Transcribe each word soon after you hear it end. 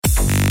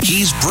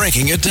He's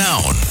breaking it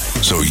down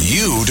so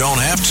you don't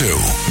have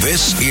to.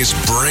 This is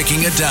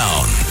Breaking It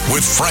Down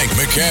with Frank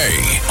McKay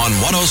on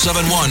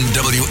 107.1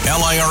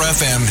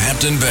 WLIR-FM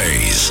Hampton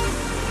Bays.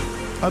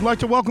 I'd like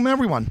to welcome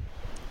everyone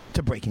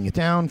to Breaking It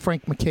Down.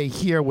 Frank McKay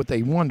here with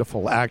a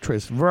wonderful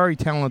actress, very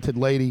talented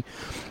lady.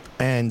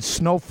 And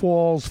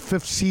Snowfall's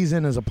 5th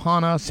season is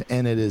upon us,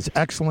 and it is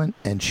excellent,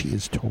 and she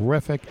is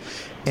terrific.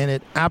 And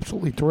it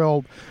absolutely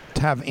thrilled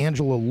to have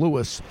Angela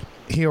Lewis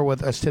here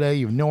with us today.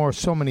 You know her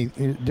so many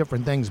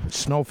different things, but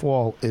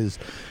Snowfall is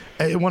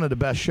one of the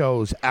best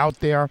shows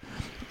out there,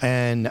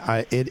 and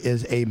it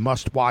is a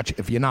must-watch.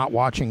 If you're not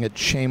watching it,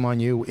 shame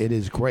on you. It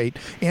is great.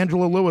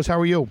 Angela Lewis, how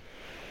are you?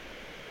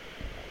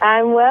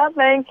 I'm well,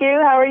 thank you.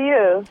 How are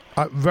you?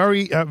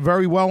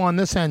 Very well on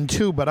this end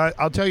too. But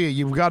I'll tell you,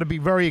 you've got to be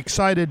very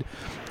excited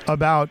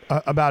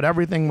about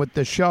everything with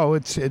this show.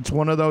 It's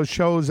one of those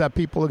shows that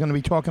people are going to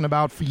be talking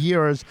about for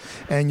years,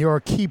 and you're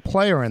a key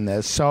player in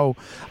this. So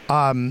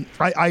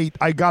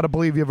I got to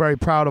believe you're very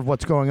proud of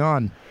what's going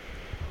on.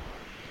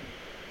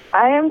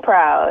 I am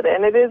proud,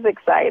 and it is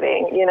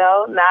exciting. You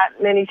know,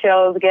 not many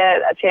shows get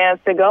a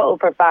chance to go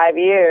for 5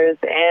 years,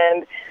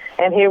 and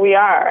here we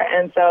are.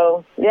 And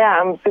so, yeah,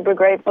 I'm super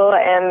grateful.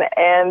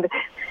 And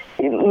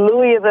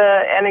Louis is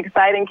an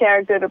exciting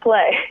character to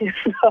play.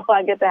 So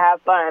I get to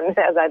have fun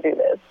as I do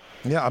this.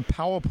 Yeah, a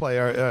power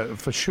player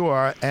for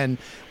sure. And,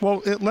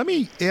 well, let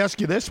me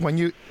ask you this. When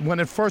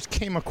it first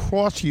came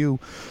across you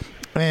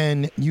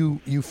and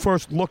you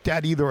first looked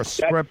at either a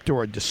script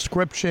or a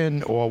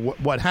description or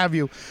what have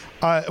you,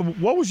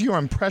 what was your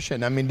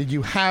impression? I mean, did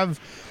you have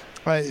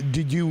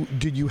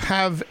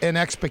an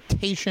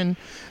expectation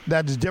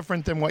that's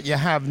different than what you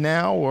have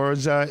now, or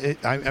is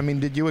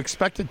did you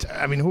expect it to?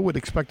 I mean, who would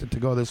expect it to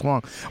go this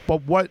long?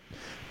 But what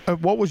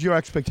was your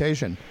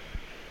expectation?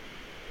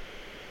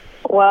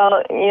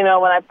 Well, you know,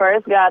 when I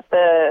first got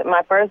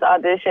my first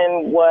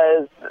audition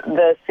was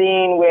the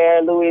scene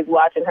where Louie's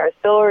watching her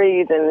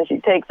stories and she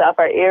takes off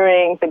her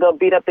earrings to go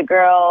beat up the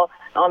girl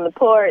on the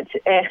porch,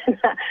 and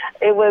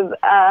it was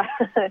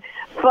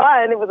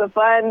fun. It was a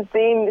fun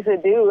scene to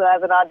do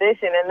as an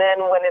audition. And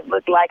then when it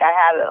looked like I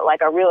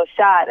had a real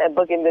shot at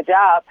booking the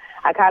job,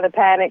 I kind of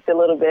panicked a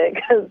little bit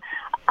because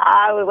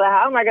I was like,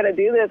 how am I going to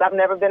do this? I've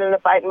never been in a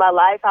fight in my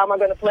life. How am I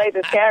going to play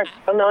this character?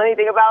 I don't know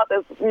anything about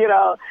this, you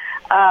know.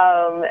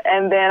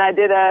 And then I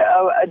did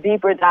a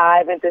deeper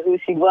dive into who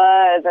she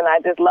was, and I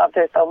just loved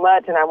her so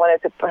much, and I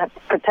wanted to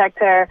protect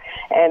her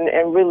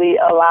and really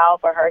allow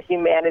for her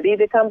humanity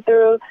to come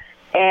through.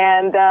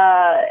 And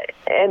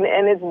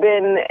it's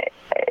been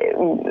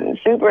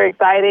super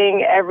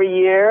exciting every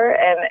year,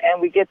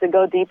 and we get to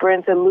go deeper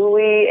into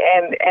Louie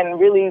and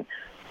really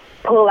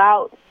pull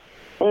out.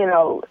 You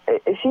know,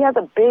 she has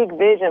a big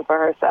vision for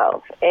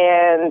herself,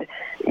 and,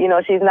 you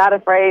know, she's not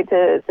afraid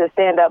to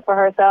stand up for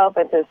herself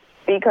and to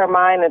speak her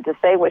mind and to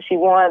say what she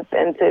wants,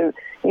 and to,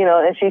 you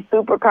know, and she's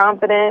super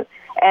confident,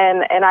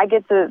 and I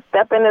get to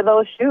step into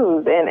those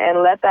shoes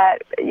and let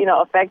that, you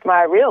know, affect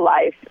my real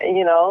life,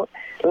 you know,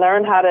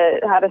 learn how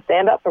to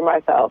stand up for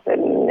myself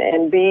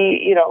and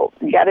be, you know,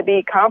 you got to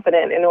be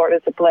confident in order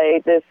to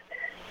play this,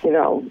 you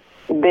know,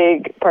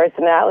 big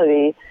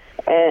personality.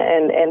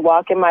 And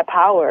walk in my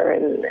power,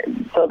 and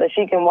so that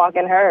she can walk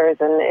in hers.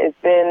 And it's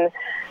been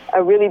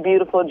a really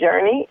beautiful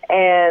journey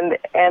and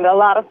a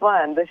lot of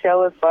fun. The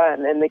show is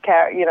fun, and the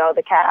cast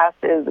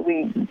is,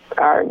 we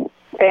are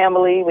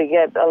family. We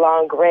get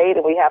along great,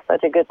 and we have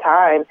such a good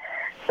time.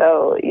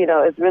 So, you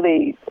know, it's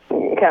really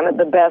kind of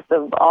the best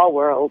of all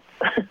worlds,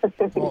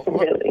 well,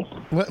 really.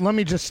 Let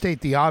me just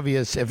state the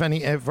obvious.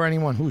 For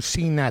anyone who's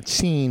seen that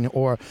scene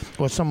or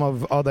some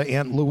of other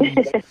Aunt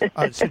Louie's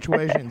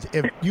situations,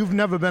 if you've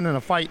never been in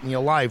a fight in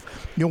your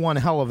life, you're one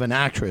hell of an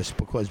actress,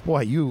 because,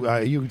 boy, you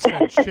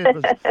send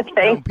shivers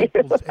down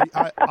people's.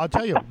 I'll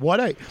tell you,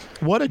 what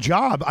a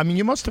job. I mean,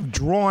 you must have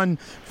drawn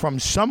from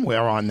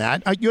somewhere on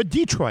that. You're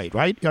Detroit,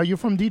 right? Are you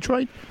from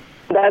Detroit?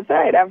 That's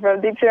right. I'm from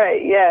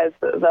Detroit, yes.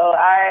 So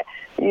I,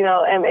 you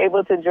know, am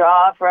able to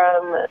draw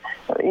from,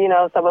 you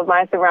know, some of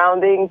my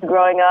surroundings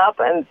growing up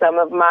and some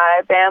of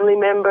my family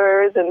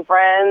members and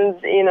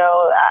friends. You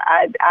know,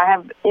 I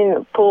have, you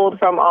know, pulled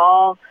from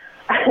all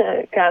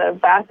kind of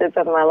facets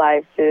of my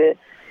life to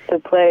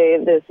play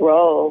this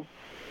role.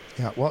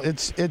 Yeah, well,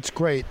 it's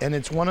great, and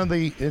it's one of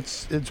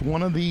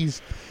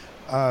these.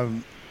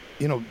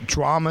 You know,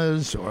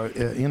 dramas, or,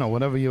 you know,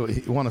 whatever you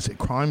want to say,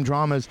 crime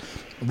dramas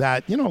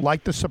that, you know,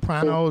 like The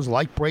Sopranos,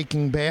 like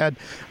Breaking Bad.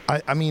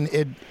 I mean,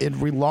 it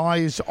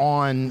relies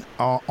on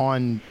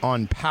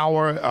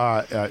power.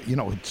 You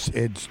know,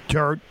 it's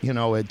dirt. You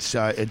know,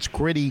 it's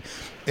gritty.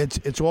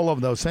 It's all of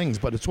those things,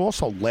 but it's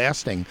also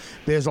lasting.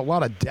 There's a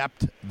lot of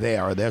depth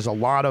there. There's a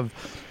lot of,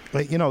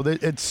 you know,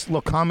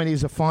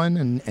 comedies are fun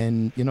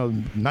and you know,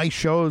 nice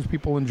shows.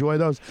 People enjoy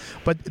those,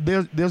 but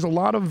there's a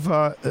lot of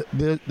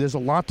there's a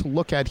lot to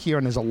look at here,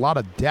 and there's a lot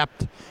of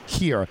depth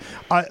here.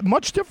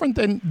 Much different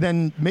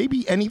than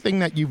maybe anything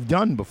that you've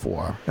done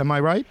before. Am I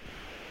right?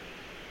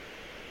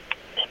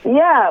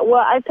 Yeah.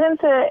 Well, I've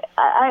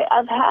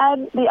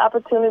had the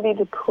opportunity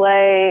to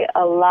play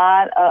a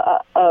lot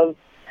of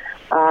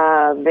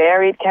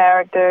varied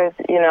characters.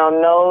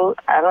 No,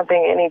 I don't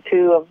think any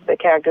two of the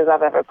characters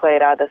I've ever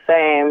played are the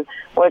same,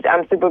 which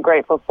I'm super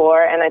grateful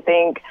for. And I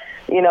think,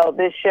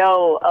 this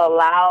show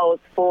allows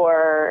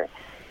for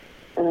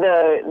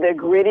the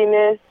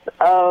grittiness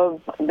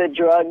of the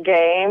drug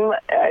game,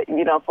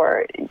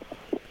 for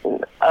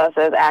us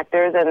as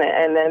actors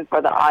and then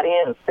for the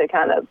audience to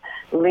kind of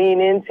lean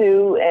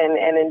into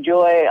and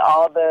enjoy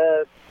all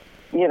the,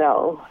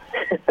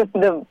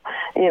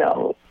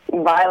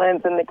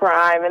 violence and the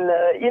crime and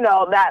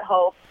that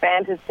whole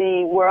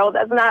fantasy world.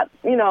 That's not,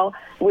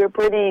 we're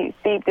pretty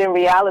steeped in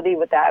reality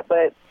with that,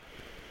 but,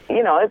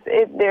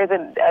 there's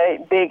a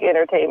big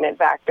entertainment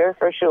factor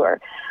for sure.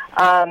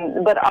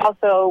 But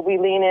also we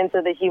lean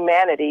into the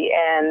humanity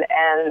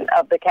and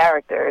of the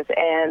characters.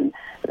 And,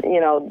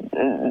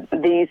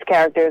 these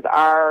characters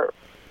are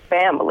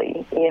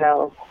family,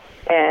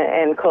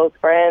 and close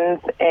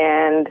friends.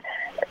 And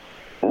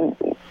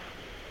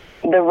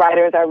the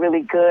writers are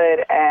really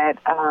good at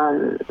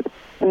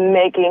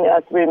making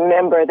us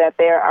remember that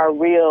there are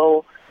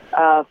real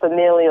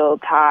familial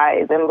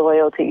ties and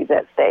loyalties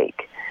at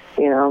stake,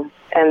 and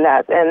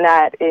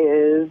that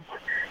is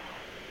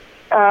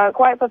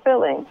quite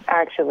fulfilling,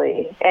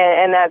 actually.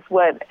 And that's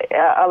what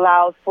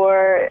allows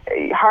for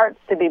hearts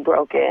to be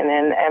broken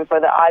and for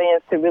the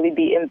audience to really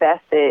be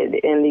invested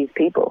in these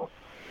people.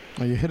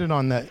 Well, you hit it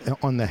on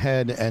the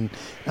head, and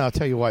I'll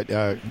tell you what.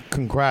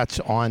 Congrats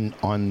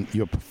on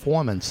your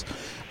performance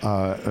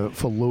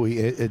for Louis.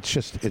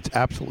 It's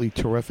absolutely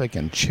terrific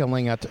and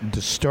chilling,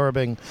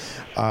 disturbing,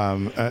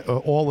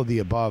 all of the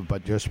above.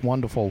 But just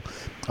wonderful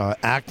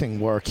acting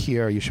work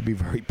here. You should be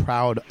very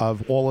proud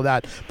of all of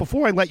that.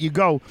 Before I let you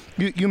go,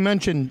 you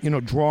mentioned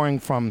drawing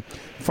from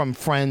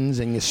friends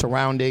and your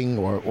surrounding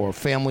or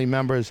family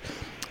members.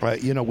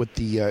 With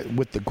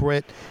the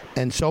grit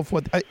and so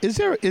forth. Is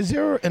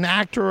there an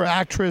actor or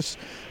actress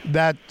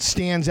that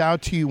stands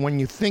out to you when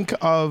you think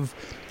of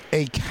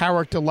a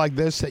character like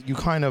this that you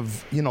kind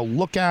of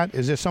look at?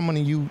 Is there someone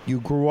you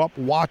grew up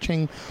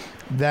watching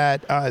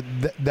that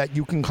that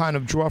you can kind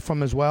of draw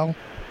from as well?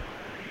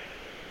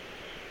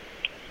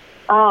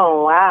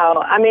 Oh,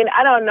 wow. I mean,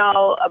 I don't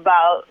know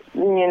about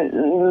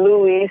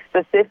Louis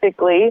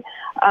specifically,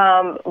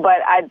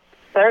 but I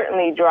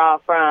certainly draw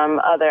from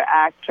other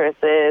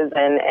actresses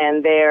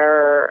and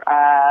their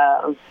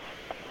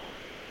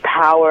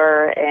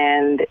power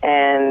and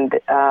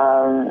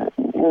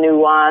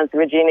nuance.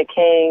 Regina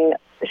King,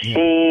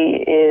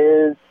 she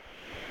is,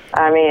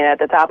 at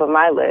the top of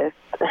my list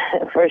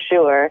for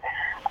sure.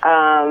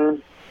 I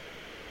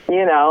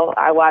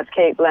watch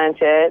Kate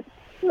Blanchett.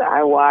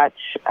 I watch,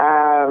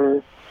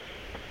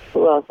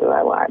 who else do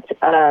I watch?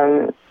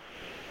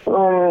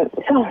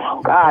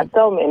 Oh God,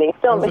 so many.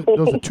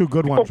 Those are two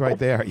good ones right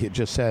there. You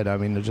just said.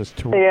 They're just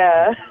two.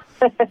 Yeah.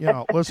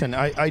 Listen,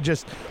 I'm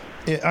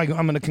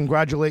going to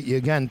congratulate you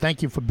again.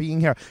 Thank you for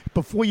being here.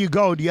 Before you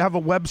go, do you have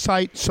a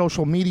website,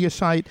 social media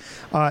site,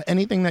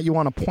 anything that you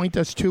want to point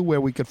us to where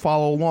we could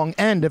follow along?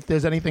 And if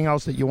there's anything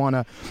else that you want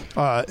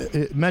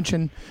to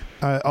mention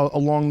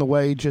along the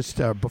way, just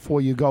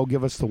before you go,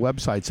 give us the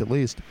websites at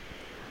least.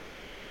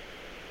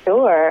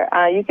 Sure.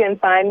 You can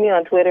find me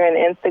on Twitter and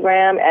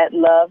Instagram at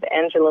Love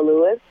Angela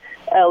Lewis,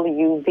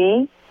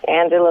 LUV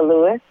Angela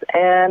Lewis.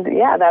 And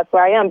that's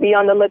where I am. Be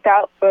on the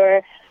lookout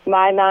for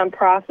my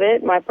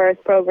nonprofit. My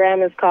first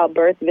program is called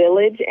Birth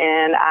Village,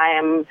 and I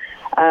am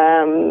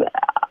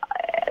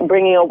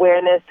bringing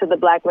awareness to the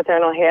Black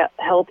maternal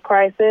health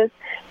crisis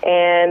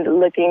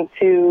and looking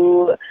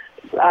to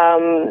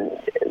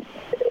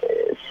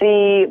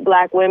see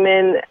Black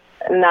women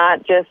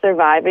not just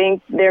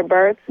surviving their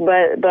births,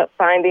 but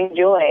finding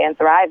joy and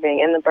thriving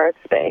in the birth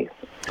space.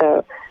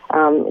 So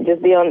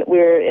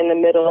we're in the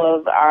middle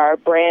of our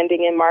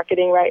branding and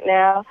marketing right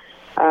now.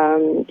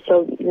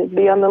 So just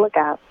be on the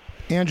lookout.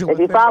 Angela, if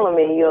you follow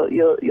me,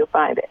 you'll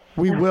find it.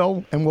 We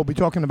will, and we'll be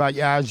talking about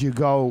you as you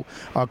go.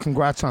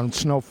 Congrats on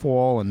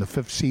Snowfall and the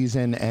 5th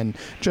season, and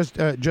just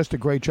a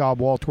great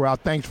job all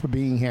throughout. Thanks for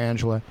being here,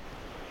 Angela.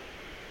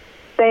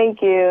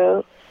 Thank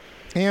you.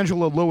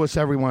 Angela Lewis,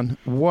 everyone,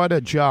 what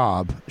a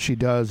job she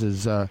does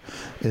is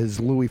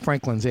Louis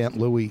Franklin's Aunt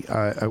Louie.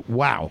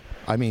 Wow.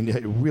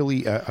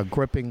 Really a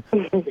gripping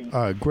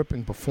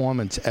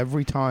performance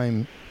every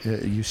time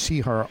you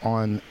see her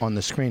on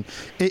the screen.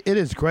 It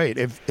is great.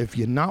 If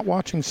you're not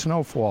watching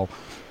Snowfall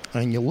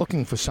and you're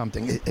looking for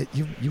something,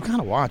 you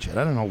gotta watch it.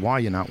 I don't know why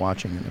you're not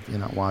watching it. If you're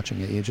not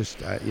watching it, you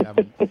just you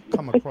haven't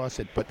come across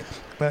it. But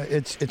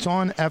it's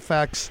on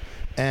FX.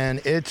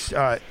 And it's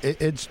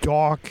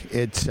dark,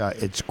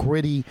 it's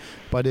gritty,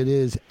 but it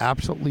is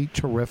absolutely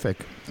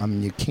terrific.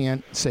 You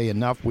can't say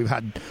enough. We've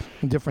had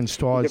different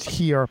stars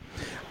here,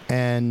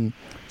 and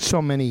so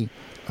many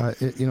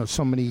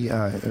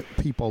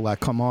people that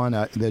come on.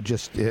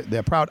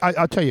 They're proud.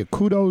 I'll tell you,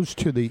 kudos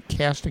to the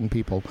casting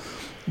people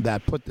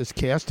that put this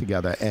cast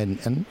together,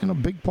 and a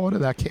big part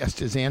of that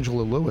cast is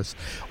Angela Lewis.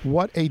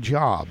 What a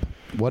job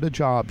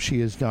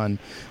she has done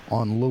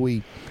on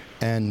Louis.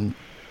 And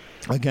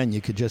again, you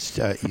could just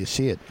you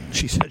see it.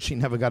 She said she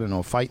never got into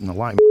a fight in the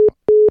line.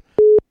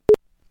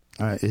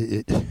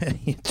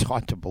 It's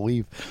hard to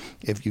believe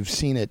if you've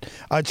seen it.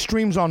 It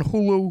streams on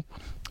Hulu.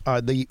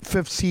 The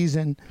 5th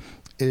season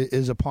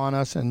is upon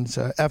us, and it's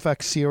a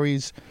FX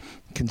series.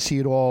 You can see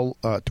it all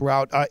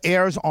throughout.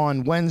 Airs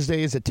on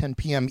Wednesdays at 10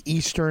 p.m.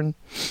 Eastern.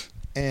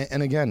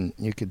 And again,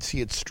 you could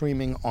see it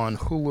streaming on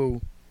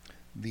Hulu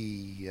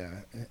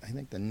I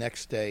think the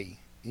next day,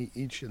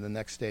 each of the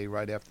next day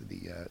right after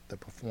the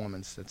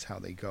performance. That's how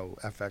they go.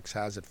 FX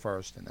has it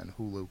first, and then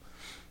Hulu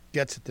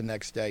gets it the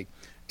next day.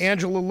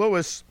 Angela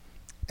Lewis,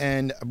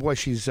 and boy,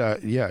 she's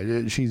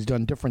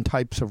done different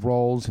types of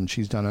roles, and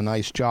she's done a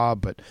nice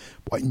job, but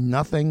boy,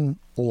 nothing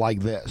like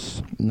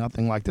this.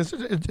 Nothing like this.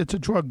 It's a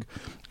drug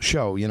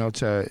show,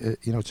 it's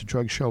a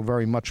drug show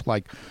very much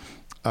like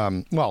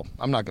well,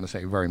 I'm not going to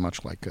say very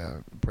much like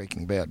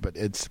Breaking Bad, but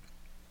it's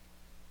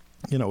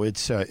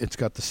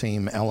got the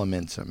same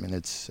elements. I mean,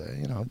 it's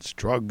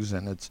drugs,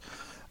 and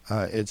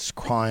it's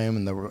crime,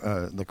 and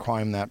the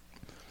crime that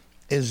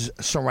is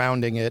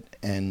surrounding it,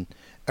 and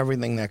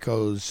everything that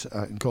goes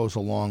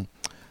along.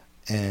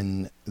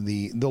 And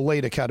the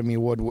late Academy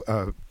Award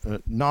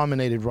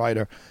nominated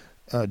writer,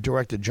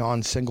 director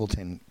John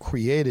Singleton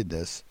created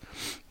this,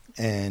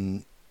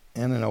 and I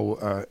don't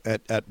know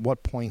at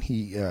what point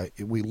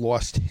we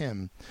lost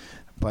him,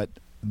 but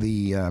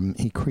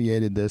he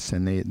created this,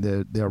 and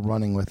they're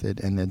running with it,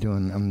 and they're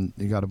doing.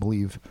 You got to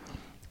believe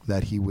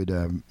that he would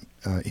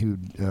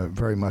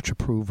very much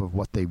approve of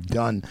what they've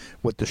done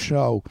with the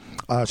show.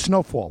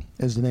 Snowfall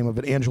is the name of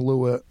it.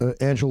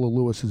 Angela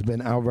Lewis has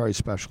been our very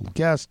special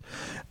guest.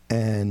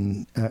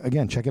 And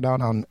again, check it out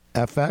on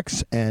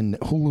FX and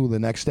Hulu the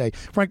next day.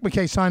 Frank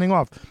McKay signing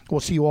off. We'll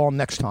see you all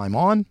next time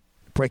on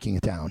Breaking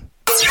It Down.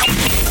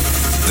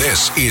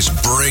 This is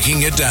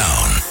Breaking It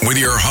Down with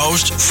your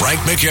host, Frank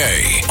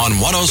McKay, on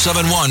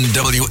 107.1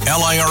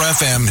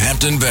 WLIR-FM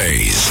Hampton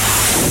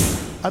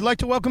Bays. I'd like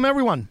to welcome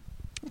everyone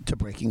to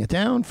Breaking It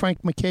Down.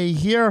 Frank McKay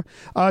here,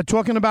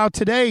 talking about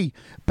today,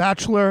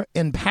 Bachelor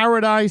in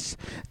Paradise,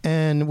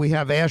 and we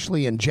have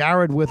Ashley and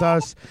Jared with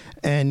us,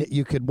 and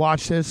you could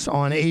watch this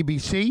on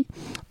ABC,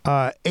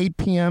 8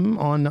 p.m.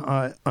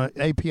 on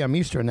 8 p.m.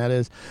 Eastern, that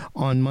is,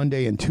 on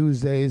Monday and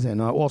Tuesdays,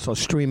 and also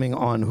streaming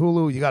on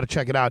Hulu. You got to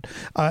check it out.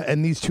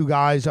 And these two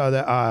guys are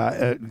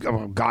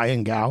the guy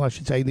and gal, I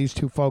should say. These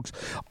two folks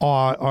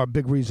are a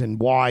big reason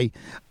why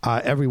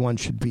everyone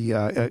should be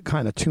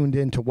kind of tuned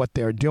into what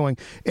they're doing.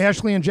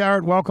 Ashley and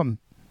Jared, welcome.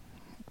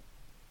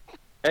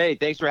 Hey,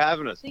 thanks for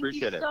having us.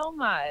 Appreciate it. Thank you so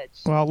much.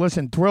 Well,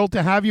 listen, thrilled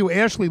to have you.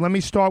 Ashley, let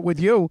me start with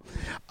you.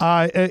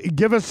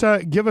 Give us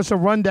a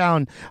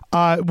rundown.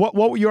 What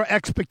were your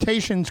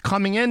expectations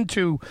coming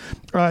into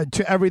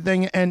to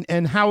everything,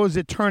 and how is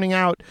it turning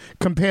out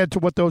compared to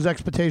what those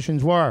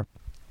expectations were?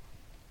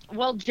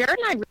 Well, Jared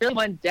and I really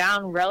went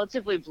down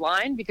relatively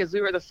blind because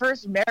we were the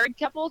first married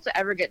couple to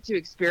ever get to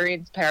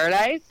experience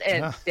paradise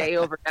and stay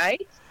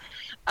overnight.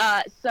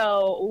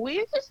 So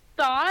we just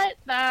thought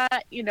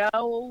that, we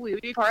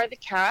would be part of the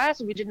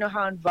cast. We didn't know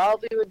how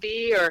involved we would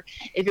be, or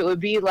if it would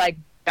be like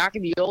back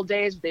in the old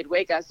days, they'd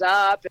wake us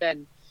up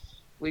and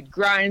we'd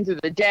grind through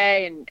the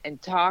day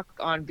and talk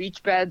on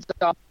beach beds.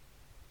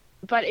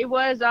 But it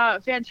was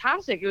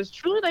fantastic. It was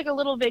truly like a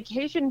little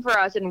vacation for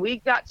us, and we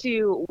got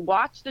to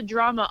watch the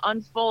drama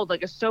unfold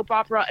like a soap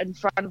opera in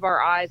front of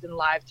our eyes in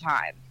live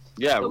time.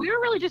 Yeah. So we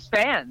were really just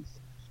fans.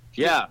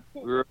 Yeah.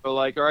 We were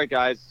like, all right,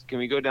 guys, can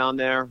we go down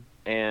there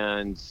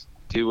and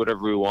do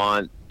whatever we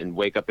want and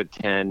wake up at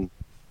 10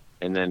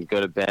 and then go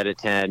to bed at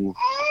 10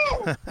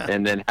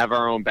 and then have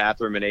our own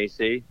bathroom and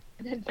AC.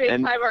 And then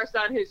FaceTime our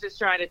son who's just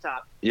trying to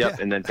talk. Yep,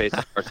 and then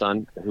FaceTime our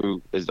son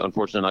who is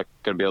unfortunately not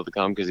going to be able to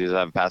come because he doesn't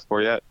have a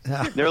passport yet.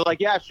 They're like,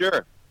 yeah,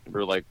 sure.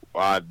 We're like,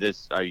 wow,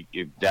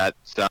 that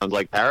sounds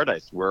like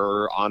paradise.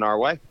 We're on our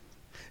way.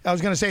 I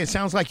was going to say, it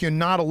sounds like you're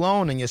not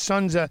alone, and your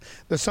son's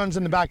the son's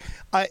in the back.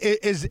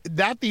 Is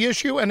that the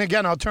issue? And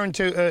again, I'll turn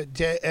to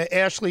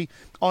Ashley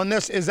on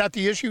this. Is that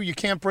the issue? You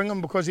can't bring him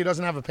because he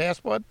doesn't have a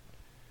passport?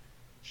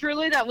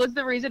 Truly, that was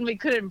the reason we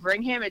couldn't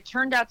bring him. It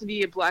turned out to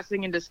be a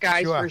blessing in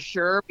disguise for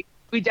sure.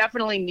 We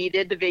definitely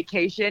needed the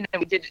vacation,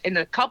 and we did in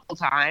the couple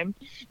time,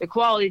 the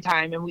quality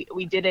time, and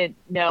we didn't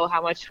know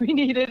how much we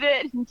needed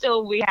it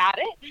until we had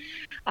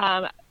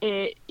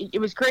it.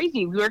 It was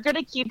crazy. We were going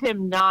to keep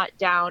him not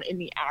down in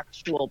the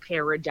actual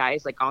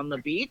paradise, like on the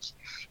beach,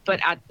 but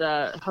at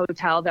the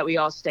hotel that we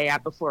all stay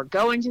at before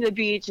going to the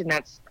beach, and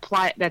that's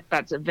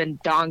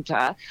Vendanta.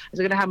 I was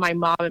going to have my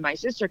mom and my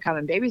sister come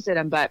and babysit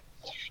him, but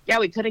yeah,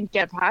 we couldn't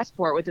get a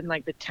passport within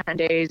like the 10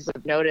 days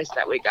of notice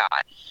that we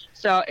got.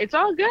 So it's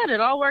all good.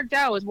 It all worked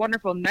out. It was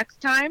wonderful. Next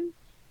time,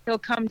 he'll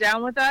come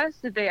down with us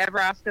if they ever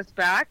ask us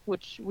back,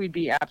 which we'd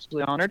be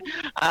absolutely honored.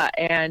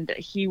 And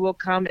he will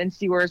come and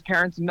see where his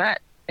parents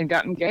met and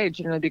got engaged,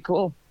 and it'll be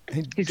cool.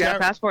 He's got a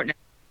passport now.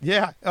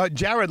 Yeah.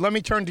 Jared, let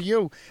me turn to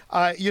you.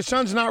 Your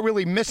son's not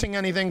really missing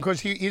anything because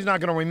he's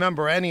not going to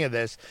remember any of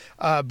this.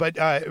 But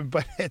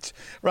it's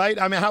right.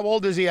 I mean, how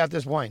old is he at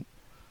this point?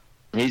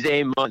 He's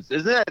 8 months.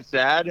 Isn't that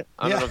sad?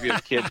 I don't know if you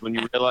have kids when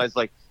you realize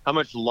like how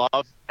much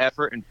love,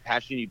 effort, and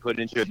passion you put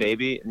into a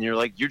baby, and you're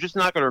like, you're just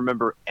not going to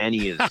remember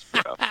any of this,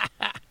 bro.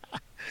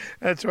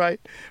 That's right.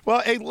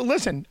 Well, hey,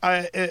 listen,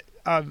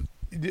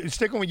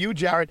 sticking with you,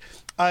 Jared,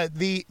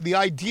 the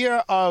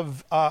idea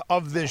of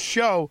this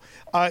show,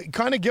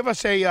 kind of give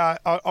us a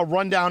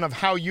rundown of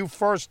how you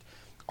first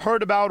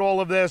heard about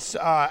all of this,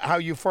 how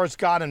you first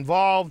got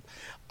involved.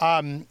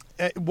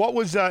 What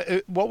was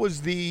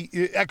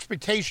the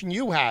expectation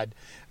you had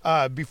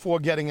before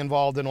getting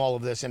involved in all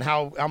of this, and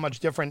how much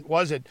different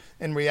was it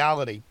in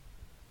reality?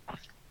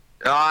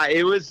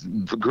 It was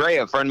great.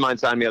 A friend of mine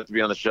signed me up to be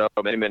on the show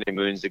many, many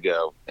moons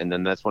ago. And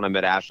then that's when I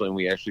met Ashley, and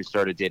we actually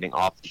started dating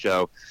off the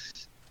show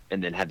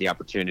and then had the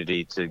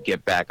opportunity to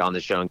get back on the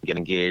show and get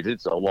engaged.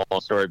 It's a long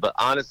story. But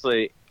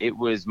honestly, it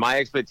was my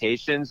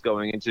expectations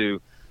going into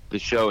the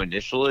show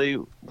initially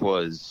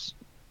was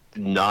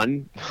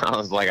none. I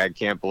was like, I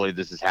can't believe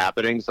this is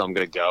happening, so I'm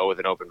going to go with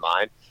an open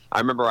mind. I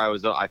remember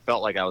I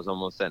felt like I was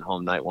almost sent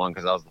home night one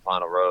because I was the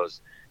final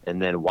rose.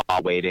 And then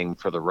while waiting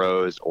for the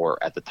rose,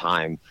 or at the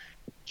time,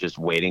 just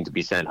waiting to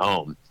be sent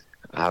home,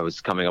 I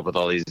was coming up with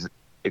all these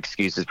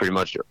excuses pretty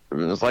much. It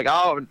was like,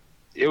 oh,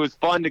 it was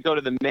fun to go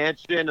to the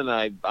mansion, and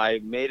I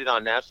made it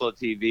on national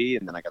TV,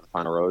 and then I got the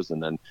final rose,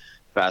 and then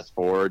fast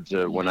forward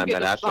to when I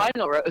met Ashley.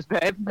 Final rose,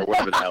 babe. Or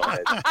whatever the hell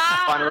it is.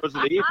 Final rose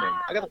of the evening.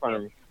 I got the final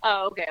rose.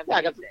 Oh, okay.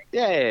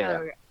 Yeah.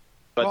 Oh, okay.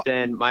 But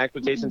then my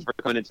expectations for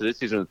coming into this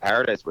season of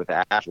Paradise with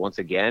Ash once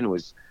again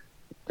was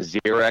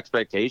zero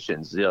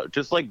expectations. You know,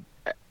 just like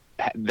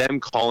them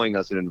calling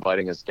us and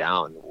inviting us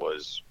down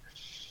was,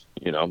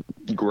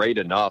 great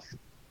enough.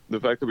 The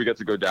fact that we got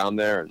to go down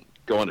there and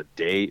go on a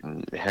date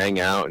and hang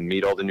out and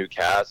meet all the new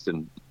cast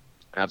and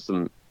have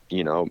some,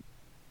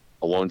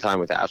 alone time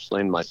with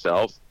Ashley and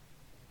myself,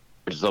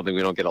 which is something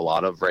we don't get a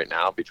lot of right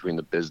now between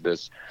the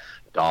business,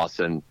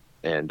 Dawson,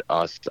 and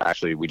us.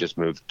 Actually, we just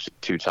moved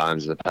 2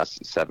 times in the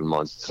past 7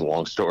 months. It's a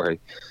long story.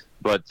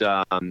 But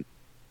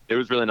it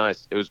was really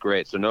nice. It was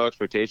great. So no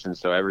expectations.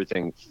 So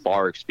everything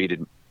far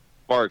exceeded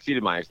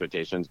my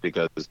expectations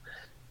because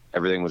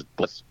everything was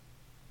bliss.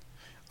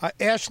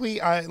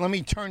 Ashley, let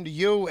me turn to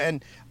you.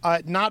 And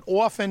not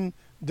often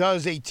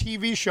does a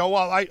TV show,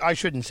 well, I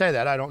shouldn't say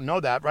that. I don't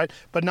know that, right?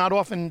 But not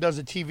often does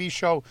a TV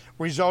show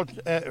result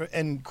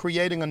in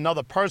creating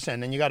another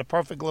person, and you got a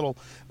perfect little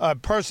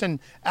person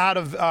out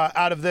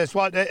of this.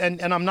 Well,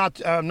 and I'm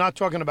not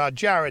talking about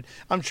Jared.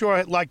 I'm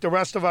sure, like the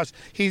rest of us,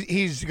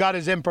 he's got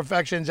his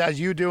imperfections as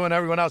you do and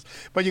everyone else.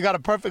 But you got a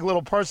perfect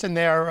little person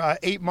there,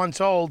 8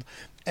 months old,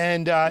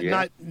 and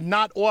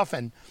not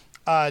often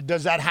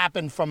does that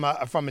happen from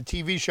a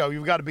TV show.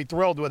 You've got to be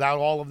thrilled with how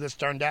all of this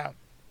turned out.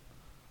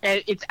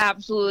 It's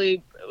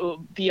absolutely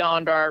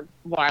beyond our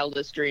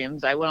wildest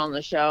dreams. I went on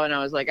the show and I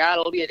was like,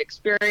 it'll be an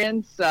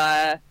experience.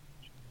 I'd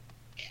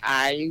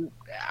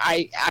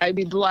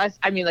be blessed.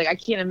 I mean, like, I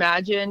can't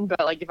imagine, but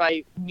like if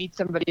I meet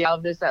somebody out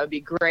of this, that would be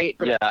great.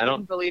 But I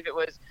don't believe it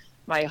was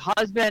my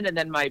husband and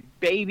then my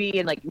baby,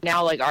 and like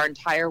now, like our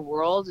entire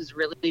world has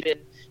really been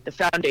the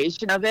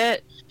foundation of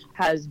it.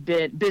 Has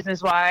been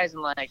business-wise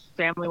and like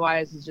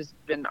family-wise has just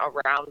been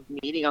around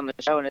meeting on the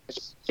show, and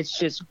it's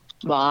just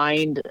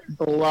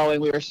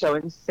mind-blowing. We were so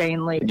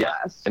insanely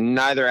blessed. And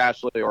neither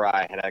Ashley or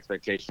I had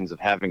expectations of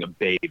having a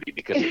baby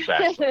because of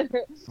Bachelor.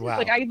 Wow.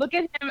 Like, I look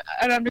at him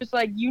and I'm just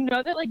like,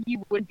 that like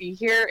you would be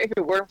here if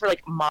it weren't for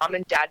like mom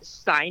and dad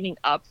signing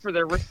up for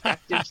their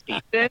respective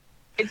season.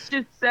 It's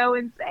just so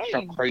insane.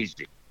 So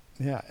crazy.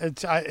 Yeah,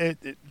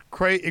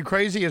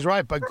 crazy is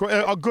right, but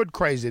a good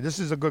crazy. This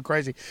is a good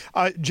crazy.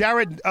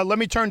 Jared, let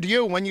me turn to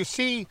you. When you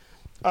see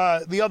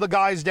the other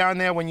guys down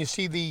there, when you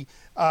see the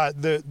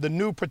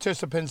new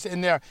participants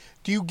in there,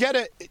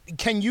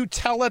 can you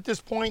tell at this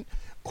point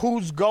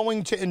who's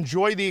going to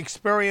enjoy the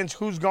experience,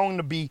 who's going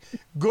to be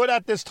good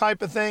at this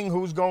type of thing,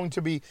 who's going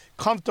to be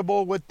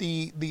comfortable with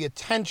the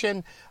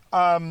attention?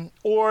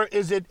 Or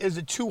is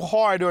it too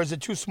hard, or is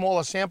it too small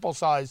a sample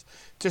size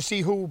to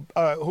see who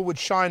would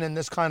shine in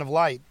this kind of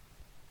light?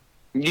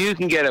 You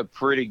can get a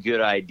pretty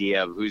good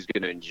idea of who's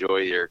going to enjoy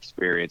your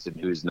experience and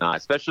who's not,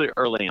 especially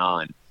early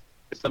on.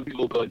 Some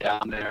people go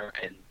down there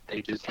and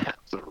they just have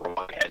the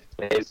wrong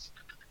headspace.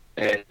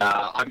 And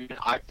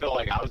I feel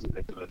like I was a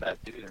victim of that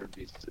too. There'd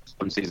be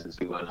some seasons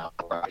we went out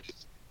where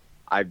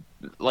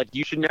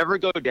you should never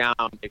go down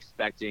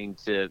expecting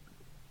to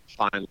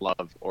find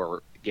love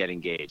or get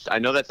engaged. I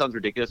know that sounds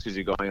ridiculous because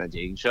you're going on a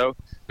dating show,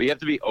 but you have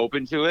to be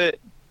open to it.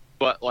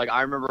 But like,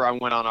 I remember I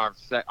went on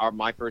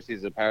my first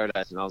season of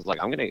Paradise, and I was like,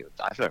 I feel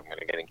like I'm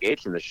gonna get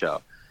engaged in the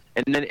show,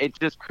 and then it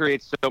just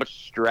creates so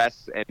much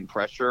stress and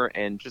pressure,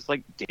 and just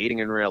like dating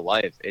in real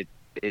life,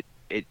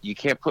 you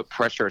can't put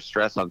pressure or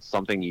stress on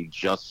something you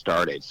just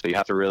started. So you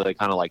have to really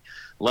kind of like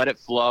let it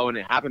flow, and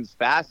it happens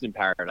fast in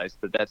Paradise,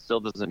 but that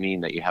still doesn't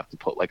mean that you have to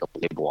put like a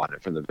label on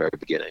it from the very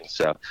beginning.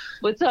 So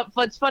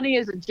what's funny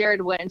is that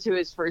Jared went into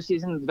his first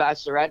season of The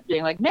Bachelorette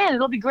being like, man,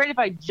 it'll be great if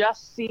I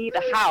just see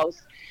the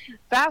house.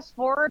 Fast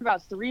forward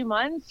about 3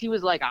 months, he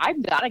was like,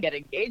 I've got to get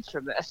engaged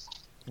from this.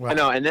 Wow. I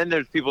know. And then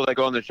there's people that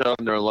go on the show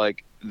and they're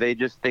like, they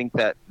just think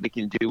that they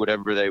can do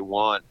whatever they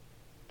want.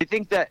 They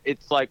think that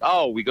it's like,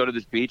 oh, we go to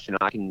this beach and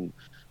I can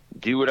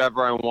do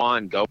whatever I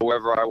want, go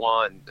wherever I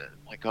want.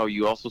 like, oh,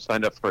 you also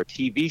signed up for a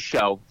TV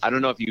show. I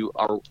don't know if you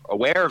are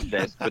aware of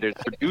this, but there's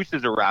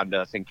producers around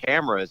us and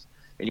cameras,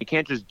 and you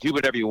can't just do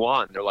whatever you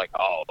want. And they're like,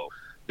 oh,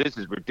 this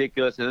is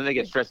ridiculous. And then they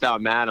get stressed out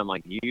and mad. I'm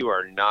like, you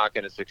are not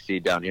going to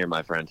succeed down here,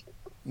 my friend.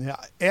 Yeah.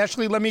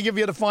 Ashley, let me give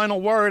you the final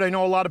word. I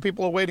know a lot of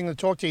people are waiting to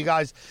talk to you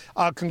guys.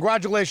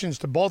 Congratulations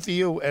to both of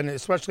you, and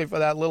especially for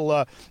that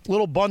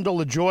little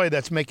bundle of joy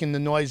that's making the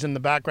noise in the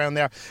background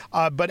there.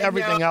 But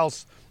everything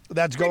else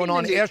that's going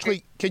on.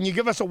 Ashley, can you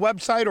give us a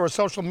website or a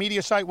social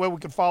media site where we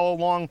can follow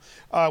along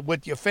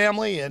with your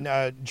family and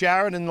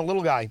Jared and the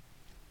little guy?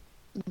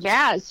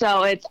 Yeah,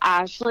 so it's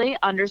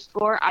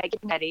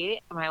Ashley_Iconetti,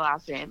 my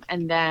last name,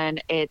 and then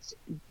it's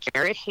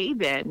Jared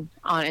Haben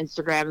on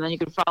Instagram, and then you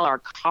can follow our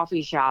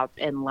coffee shop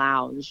and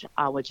lounge,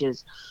 which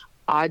is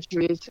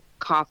Audrey's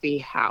Coffee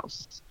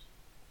House.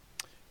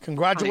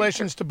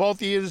 Congratulations to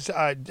both of you.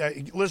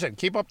 Listen,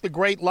 keep up the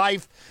great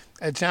life.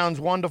 It sounds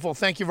wonderful.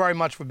 Thank you very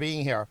much for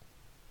being here.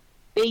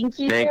 Thank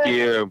you. Thank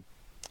you.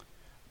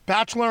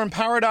 Bachelor in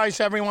Paradise,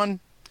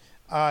 everyone.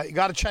 You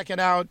got to check it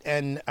out.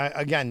 And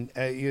again,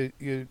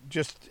 you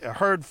just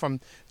heard from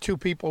two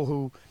people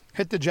who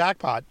hit the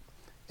jackpot,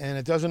 and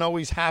it doesn't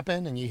always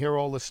happen. And you hear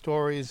all the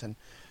stories, and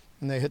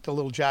they hit the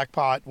little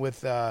jackpot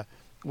with their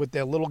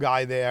little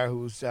guy there,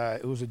 who's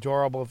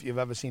adorable. If you've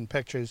ever seen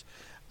pictures,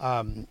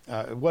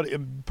 what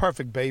a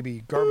perfect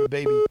baby, Gerber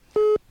baby.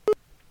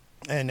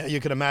 And you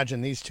can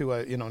imagine these two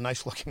are,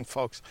 nice looking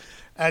folks,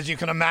 as you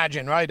can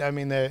imagine, right? I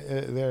mean,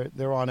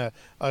 they're on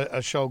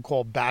a show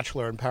called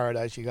Bachelor in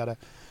Paradise. You gotta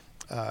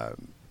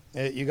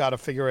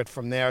figure it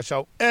from there.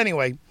 So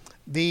anyway,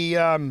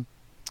 the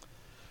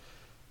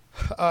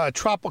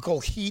tropical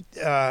heat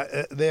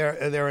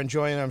they're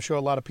enjoying. I'm sure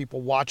a lot of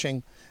people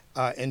watching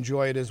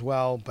enjoy it as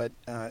well. But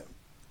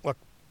look,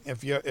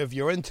 if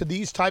you're into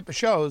these type of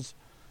shows,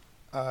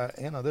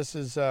 this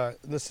is a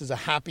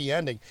happy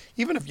ending.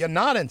 Even if you're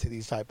not into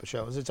these type of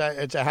shows, it's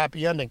a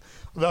happy ending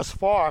thus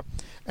far.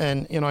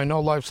 And I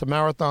know life's a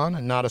marathon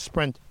and not a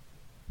sprint,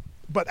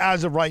 but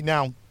as of right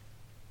now,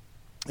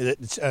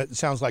 it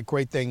sounds like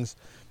great things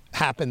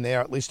happen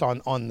there, at least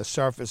on the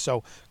surface.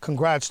 So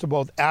congrats to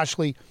both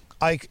Ashley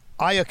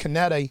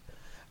Iconetti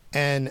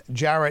and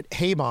Jared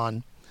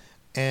Haben,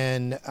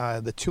 and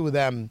the two of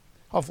them.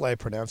 Hopefully I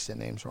pronounced their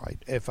names right.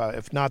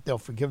 If not, they'll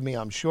forgive me,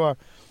 I'm sure.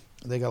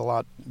 They got a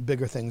lot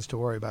bigger things to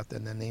worry about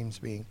than their names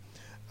being,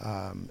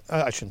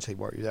 I shouldn't say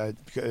worry,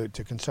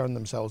 to concern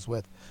themselves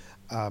with.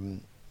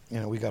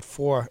 We got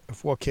four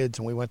kids,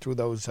 and we went through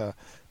those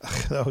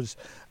times.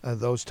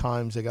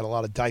 They got a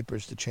lot of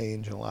diapers to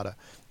change and a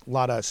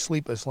lot of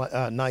sleepless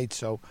nights.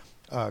 So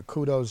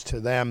kudos to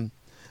them,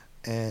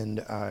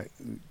 and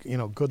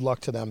good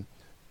luck to them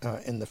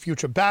in the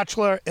future.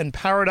 Bachelor in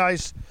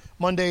Paradise,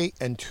 Monday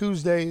and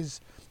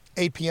Tuesdays,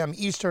 8 p.m.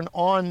 Eastern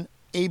on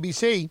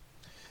ABC.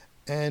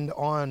 And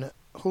on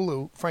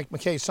Hulu, Frank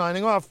McKay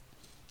signing off.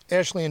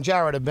 Ashley and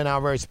Jared have been our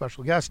very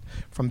special guest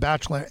from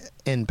Bachelor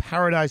in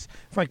Paradise.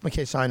 Frank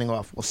McKay signing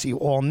off. We'll see you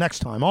all next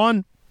time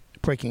on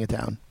Breaking It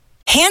Down.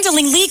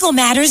 Handling legal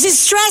matters is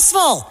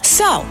stressful.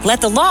 So, let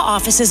the law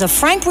offices of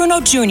Frank Bruno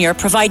Jr.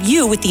 provide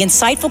you with the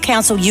insightful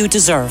counsel you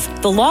deserve.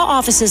 The law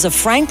offices of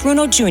Frank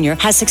Bruno Jr.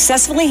 has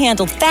successfully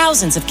handled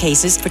thousands of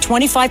cases for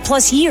 25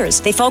 plus years.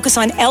 They focus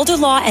on elder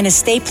law and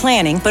estate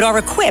planning, but are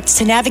equipped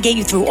to navigate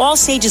you through all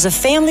stages of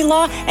family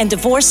law and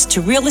divorce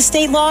to real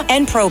estate law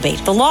and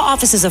probate. The law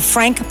offices of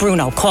Frank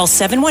Bruno. Call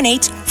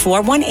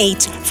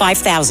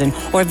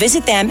 718-418-5000 or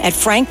visit them at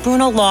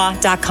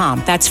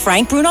frankbrunolaw.com. That's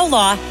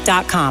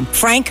frankbrunolaw.com.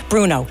 Frank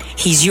Bruno.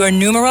 He's your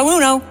numero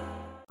uno.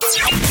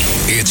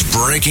 It's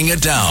Breaking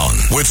It Down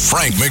with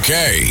Frank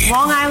McKay.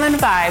 Long Island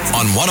Vibes.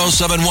 On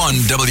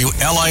 107.1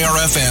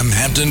 WLIR-FM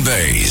Hampton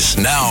Bays.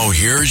 Now,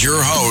 here's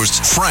your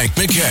host, Frank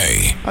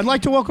McKay. I'd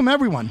like to welcome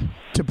everyone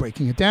to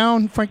Breaking It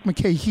Down. Frank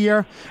McKay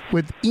here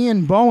with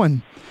Ian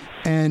Bohen.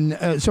 And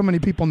so many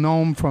people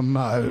know him from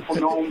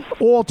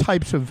all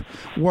types of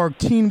work.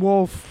 Teen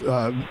Wolf,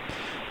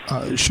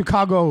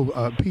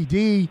 Chicago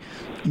PD,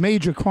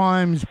 Major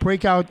Crimes,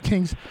 Breakout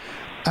Kings.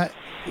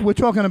 We're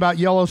talking about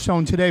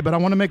Yellowstone today, but I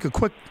want to make a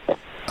quick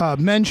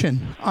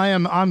mention.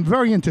 I'm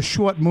very into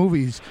short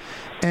movies,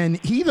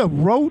 and he either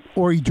wrote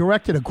or he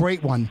directed a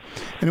great one,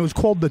 and it was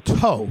called The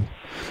Toe.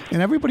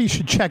 And everybody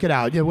should check it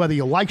out. Whether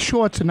you like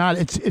shorts or not,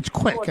 it's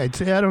quick. I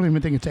don't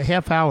even think it's a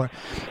half hour,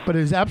 but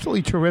it is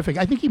absolutely terrific.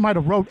 I think he might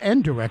have wrote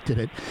and directed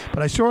it,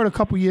 but I saw it a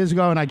couple years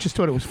ago, and I just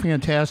thought it was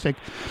fantastic.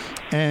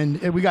 And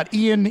we got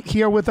Ian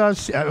here with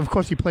us. Of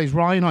course, he plays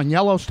Ryan on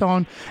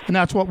Yellowstone, and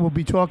that's what we'll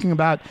be talking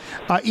about.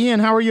 Ian,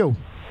 how are you?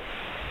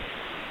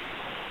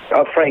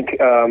 Frank,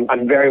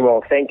 I'm very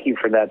well. Thank you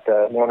for that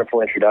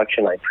wonderful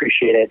introduction. I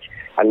appreciate it.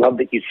 I love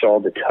that you saw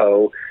The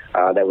Toe.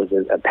 That was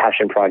a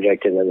passion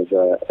project, and it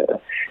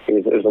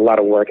was a lot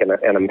of work, and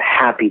I'm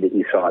happy that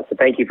you saw it. So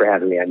thank you for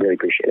having me. I really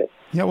appreciate it.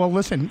 Yeah, well,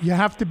 listen, you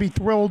have to be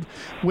thrilled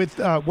with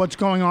what's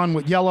going on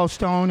with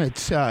Yellowstone.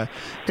 It's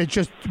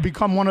just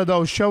become one of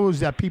those shows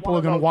that people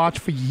are going to watch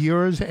for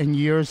years and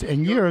years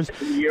and years.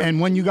 And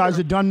when you guys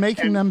are done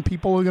making them,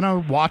 people are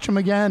going to watch them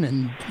again,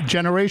 and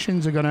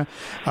generations are going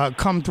to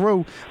come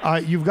through.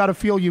 You've got to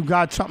feel you've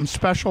got something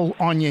special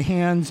on your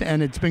hands,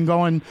 and it's been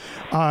going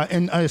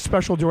in a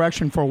special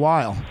direction for a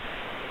while.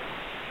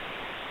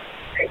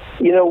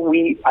 You know,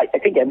 I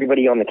think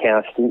everybody on the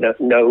cast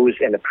knows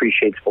and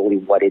appreciates fully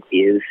what it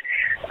is,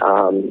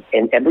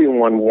 and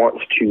everyone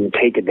wants to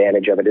take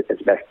advantage of it as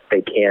best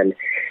they can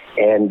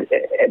and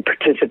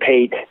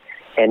participate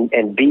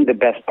and be the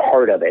best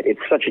part of it.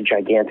 It's such a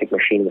gigantic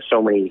machine with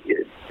so many,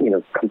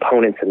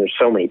 components, and there's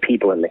so many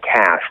people in the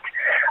cast.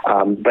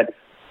 But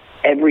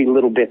every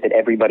little bit that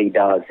everybody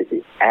does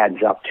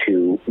adds up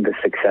to the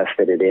success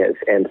that it is.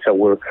 And so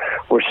we're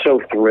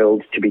so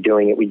thrilled to be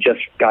doing it. We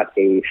just got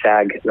a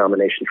SAG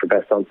nomination for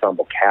Best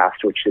Ensemble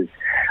Cast, which is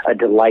a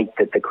delight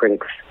that the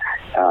critics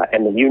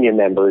and the union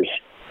members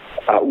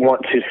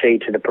want to say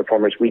to the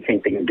performers, we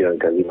think that you're doing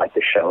good, we like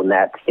the show. And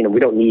that, we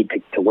don't need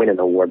to win an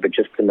award, but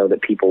just to know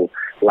that people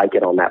like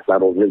it on that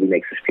level really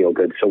makes us feel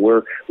good. So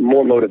we're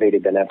more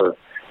motivated than ever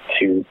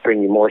to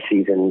bring you more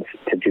seasons,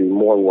 to do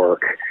more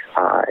work,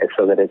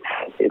 so that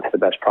it's the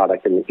best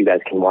product, and that you guys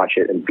can watch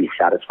it and be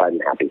satisfied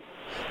and happy.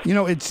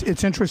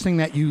 It's interesting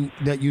that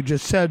you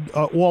just said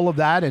all of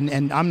that,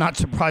 and I'm not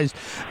surprised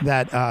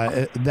that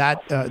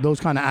those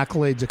kind of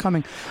accolades are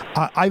coming.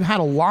 I've had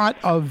a lot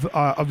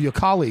of your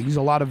colleagues,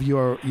 a lot of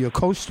your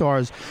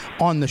co-stars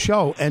on the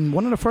show, and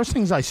one of the first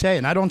things I say,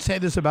 and I don't say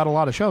this about a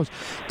lot of shows,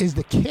 is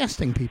the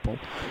casting people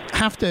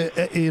have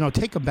to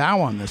take a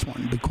bow on this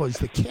one, because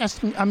the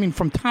casting, I mean,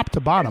 from top to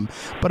bottom,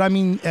 but I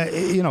mean,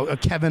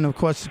 Kevin, of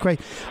course, is great,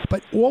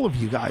 but all of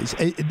you guys,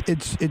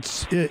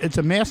 it's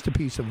a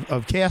masterpiece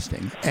of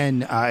casting.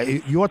 And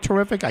you're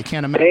terrific. I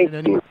can't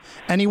imagine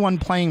anyone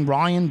playing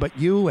Ryan but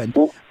you.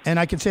 And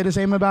I can say the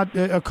same about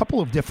a couple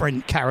of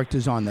different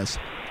characters on this.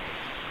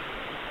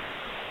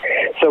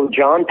 So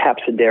John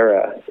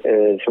Papsadera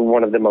is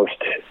one of the most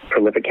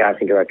prolific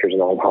casting directors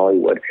in all of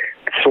Hollywood.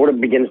 Sort of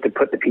begins to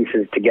put the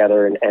pieces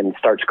together and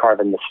starts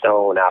carving the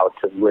stone out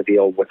to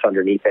reveal what's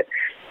underneath it.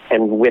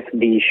 And with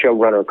the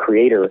showrunner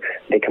creator,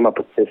 they come up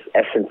with this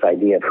essence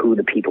idea of who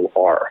the people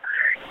are.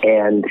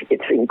 And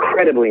it's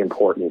incredibly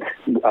important,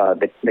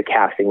 the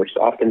casting, which is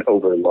often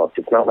overlooked.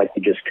 It's not like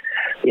you just,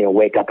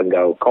 wake up and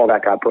go, call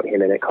that guy, put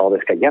him in it, call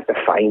this guy. You have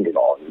to find it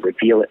all and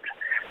reveal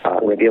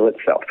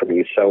itself from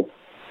you. So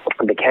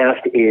the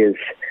cast is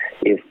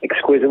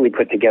exquisitely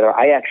put together.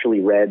 I actually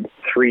read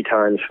 3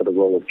 times for the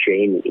role of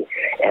Jamie,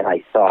 and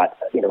I thought,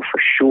 for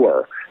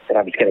sure that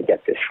I was going to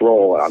get this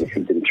role.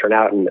 Obviously, it didn't turn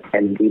out,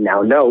 and we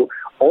now know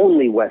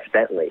only Wes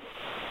Bentley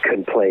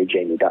could play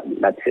Jamie Dutton.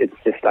 It's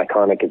just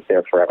iconic. It's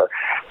there forever.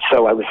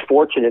 So I was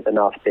fortunate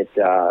enough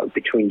that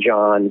between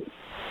John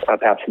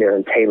Papsadera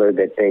and Taylor,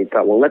 that they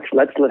thought, well, let's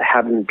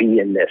have him be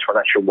in this. We're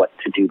not sure what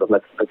to do, but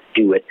let's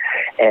do it.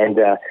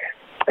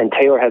 And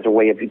Taylor has a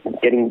way of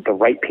getting the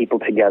right people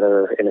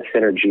together in a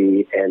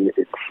synergy, and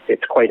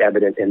it's quite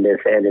evident in this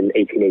and in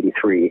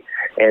 1883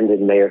 and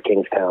in Mayor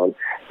Kingstown.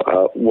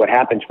 What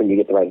happens when you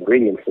get the right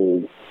ingredients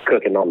and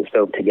cooking on the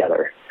stove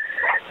together.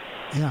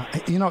 Yeah,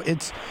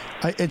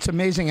 it's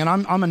amazing, and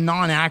I'm a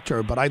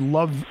non-actor, but I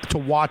love to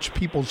watch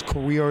people's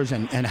careers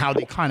and how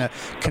they kind of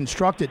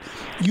construct it.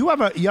 You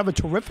have a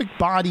terrific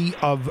body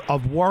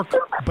of work,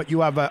 but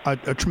you have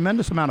a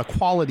tremendous amount of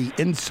quality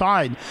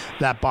inside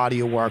that body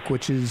of work,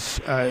 which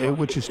is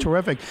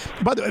terrific.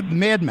 But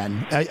Mad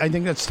Men, I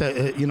think that's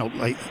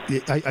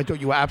I thought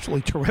you were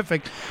absolutely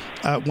terrific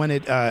when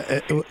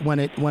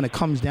it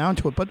comes down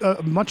to it. But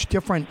a much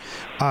different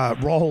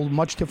role,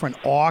 much different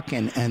arc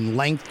and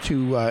length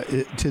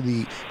to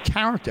the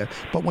character.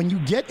 But when you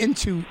get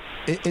into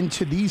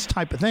these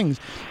type of things,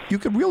 you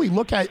could really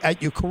look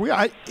at your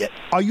career.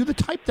 Are you the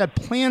type that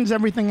plans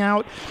everything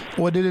out,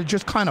 or did it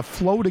just kind of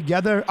flow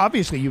together?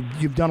 Obviously,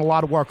 you've done a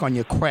lot of work on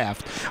your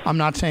craft. I'm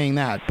not saying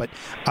that, but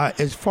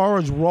as far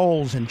as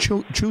roles and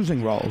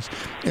choosing roles,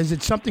 is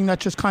it something that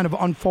just kind of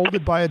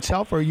unfolded by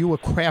itself, or are you a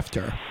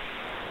crafter?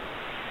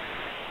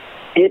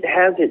 It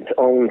has its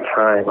own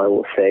time, I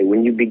will say.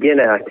 When you begin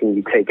acting,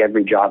 you take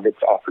every job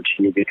that's offered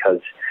to you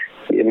because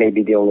it may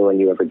be the only one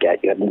you ever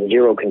get. You have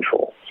zero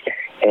control.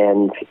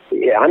 And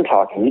I'm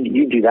talking,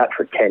 you do that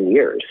for 10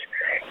 years.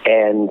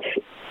 And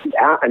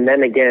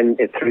then again,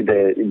 through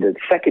the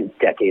second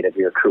decade of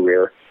your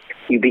career,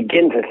 you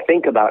begin to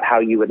think about how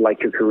you would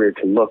like your career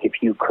to look if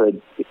you could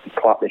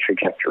plot the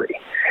trajectory.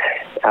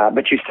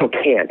 But you still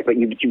can't, but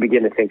you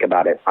begin to think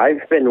about it.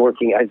 I've been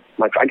working,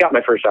 I got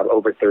my first job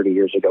over 30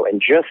 years ago,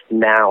 and just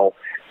now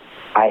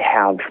I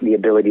have the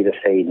ability to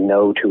say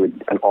no to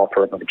an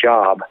offer of a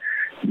job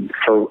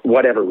for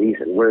whatever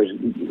reason, whereas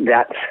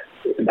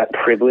that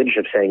privilege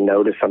of saying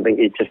no to something,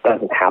 it just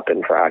doesn't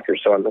happen for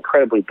actors. So I'm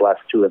incredibly blessed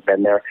to have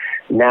been there.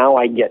 Now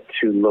I get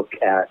to look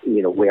at,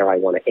 where I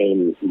want to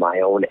aim my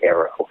own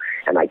arrow.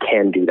 and I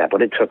can do that.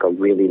 But it took a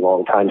really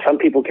long time. Some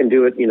people can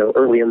do it,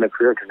 early in their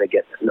career because they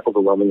get an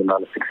overwhelming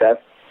amount of success.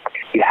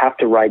 You have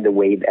to ride the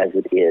wave as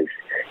it is.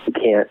 You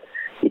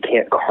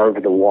can't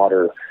carve the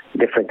water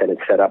different than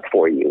it's set up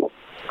for you.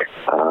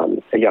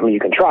 You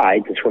can try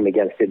to swim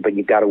against it, but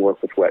you've got to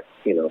work with what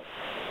you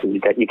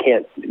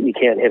can't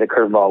hit a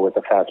curveball with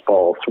a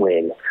fastball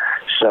swing.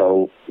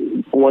 So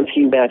once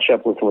you match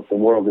up with what the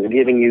world is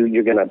giving you,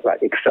 you're going to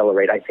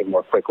accelerate, I think,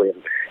 more quickly.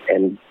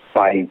 And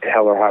by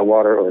hell or high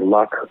water or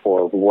luck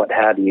or what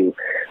have you,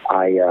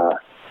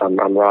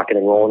 I'm rocking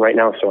and rolling right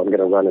now. So I'm going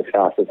to run as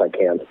fast as I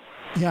can.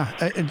 Yeah,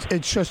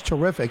 it's just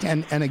terrific,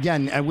 and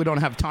again, we don't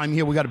have time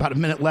here. We got about a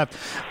minute left,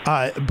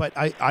 but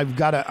I've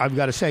got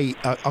to say,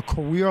 a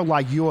career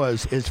like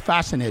yours is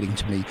fascinating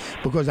to me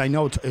because I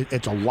know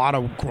it's a lot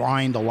of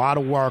grind, a lot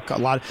of work,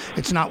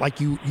 It's not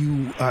like you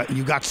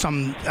got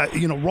some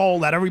role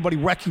that everybody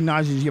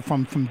recognizes you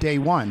from day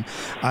one.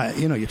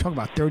 You talk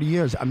about 30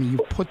 years. I mean, you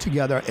put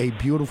together a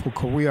beautiful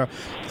career,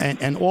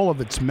 and all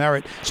of its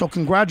merit. So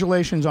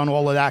congratulations on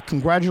all of that.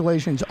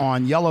 Congratulations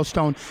on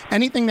Yellowstone.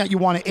 Anything that you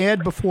want to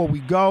add before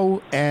we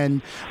go, and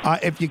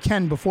if you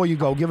can, before you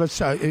go, give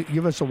us a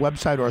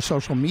website or a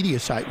social media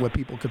site where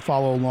people could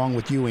follow along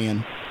with you,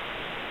 Ian.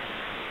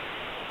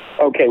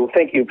 Okay, well,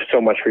 thank you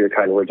so much for your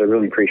kind words. I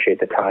really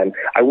appreciate the time.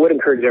 I would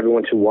encourage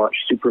everyone to watch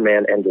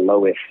Superman and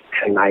Lois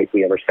tonight.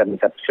 We have our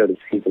 7th episode of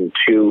season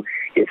 2.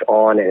 It's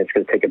on, and it's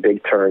going to take a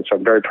big turn, so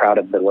I'm very proud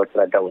of the work that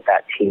I've done with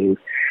that team.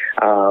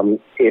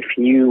 If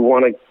you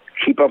want to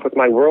keep up with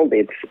my world,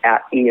 it's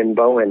at Ian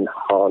Bohen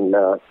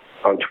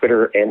on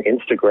Twitter and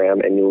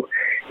Instagram, and you'll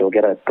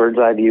get a bird's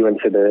eye view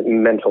into the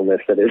mentalness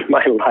that is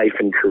my life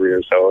and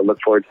career. So I look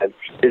forward to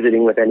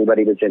visiting with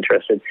anybody that's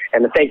interested.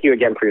 And thank you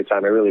again for your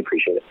time. I really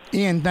appreciate it.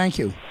 Ian, thank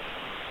you.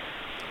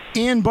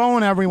 Ian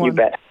Bohen, everyone. You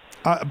bet.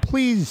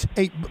 Please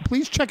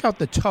check out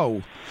The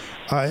Toe.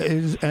 It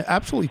is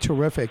absolutely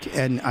terrific.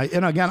 And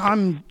again,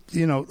 I'm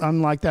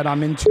like that.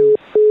 I'm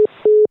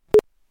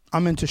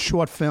into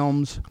short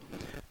films.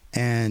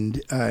 And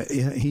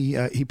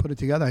he put it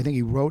together. I think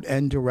he wrote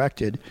and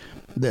directed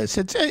this.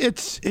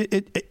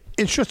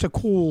 It's just a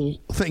cool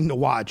thing to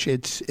watch.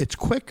 It's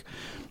quick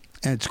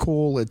and it's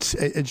cool. It's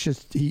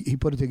just he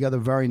put it together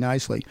very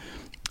nicely.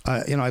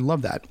 I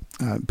love that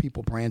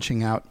people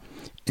branching out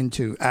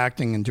into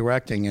acting and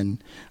directing.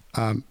 And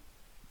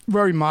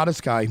very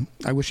modest guy.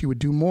 I wish he would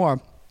do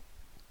more.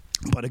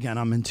 But again,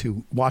 I'm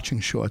into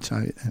watching shorts.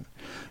 I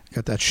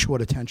got that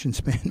short attention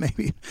span,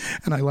 maybe,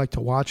 and I like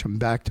to watch them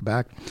back to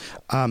back.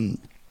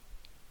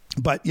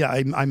 But yeah,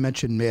 I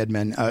mentioned Mad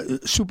Men,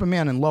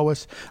 Superman and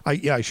Lois.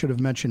 I should have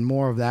mentioned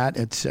more of that.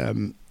 It's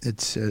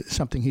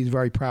something he's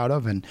very proud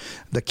of, and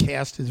the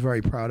cast is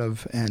very proud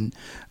of, and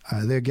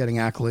they're getting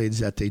accolades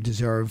that they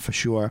deserve for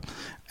sure.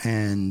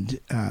 And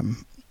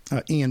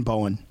Ian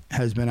Bohen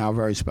has been our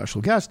very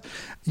special guest.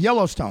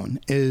 Yellowstone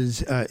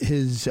is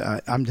his.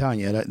 I'm telling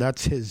you,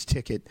 that's his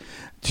ticket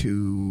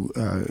to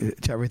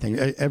everything.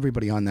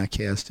 Everybody on that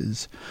cast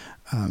is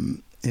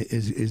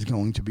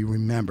going to be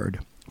remembered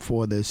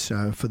for this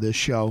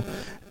show.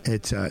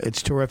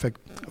 It's terrific.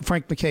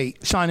 Frank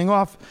McKay signing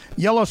off.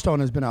 Yellowstone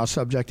has been our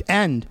subject,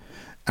 and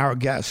our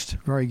guest,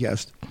 very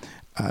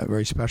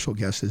special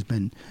guest, has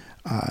been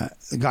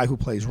the guy who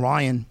plays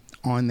Ryan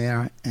on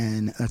there,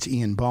 and that's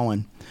Ian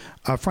Bohen.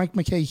 Frank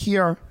McKay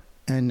here,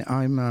 and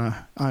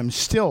I'm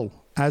still,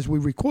 as we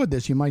record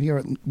this, you might hear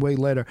it way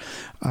later,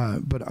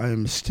 but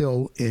I'm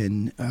still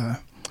in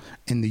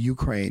the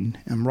Ukraine.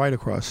 I'm right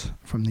across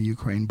from the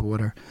Ukraine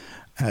border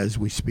as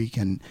we speak,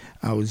 and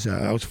I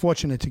was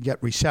fortunate to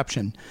get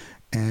reception.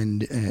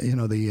 And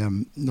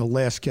the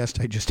last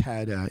guest I just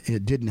had,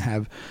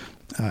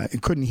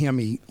 it couldn't hear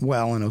me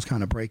well, and it was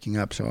kind of breaking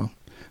up. So I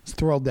was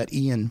thrilled that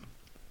Ian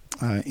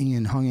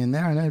hung in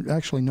there, and I had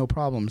actually no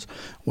problems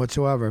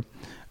whatsoever.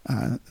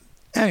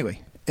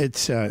 Anyway,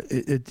 it's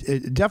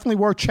definitely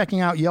worth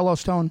checking out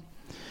Yellowstone,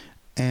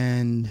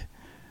 and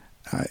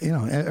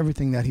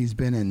everything that he's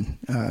been in.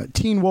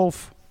 Teen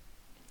Wolf,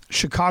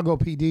 Chicago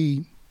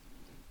PD,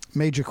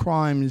 Major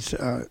Crimes,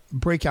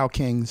 Breakout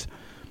Kings,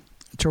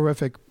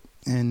 terrific.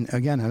 And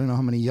again, I don't know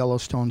how many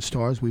Yellowstone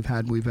stars we've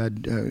had. We've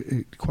had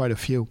quite a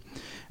few,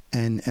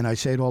 and I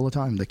say it all the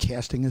time. The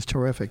casting is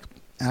terrific.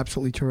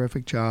 Absolutely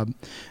terrific job,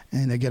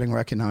 and they're getting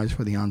recognized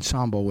for the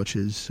ensemble, which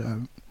is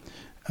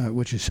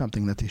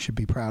something that they should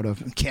be proud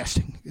of. And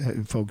casting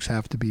folks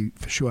have to be,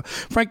 for sure.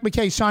 Frank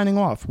McKay signing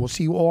off. We'll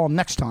see you all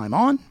next time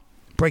on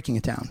Breaking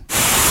It Down.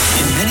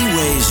 In many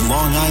ways,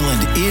 Long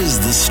Island is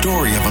the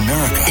story of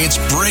America. It's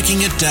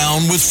Breaking It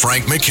Down with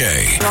Frank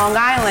McKay. Long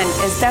Island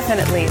is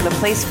definitely the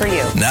place for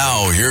you.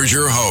 Now, here's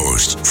your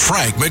host,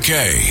 Frank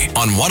McKay,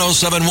 on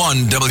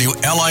 107.1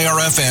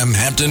 WLIR-FM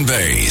Hampton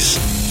Bays.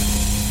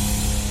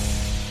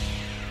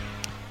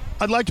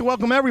 I'd like to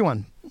welcome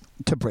everyone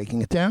to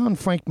Breaking It Down.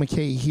 Frank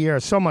McKay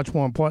here. So much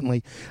more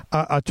importantly,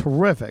 a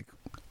terrific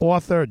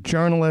author,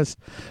 journalist,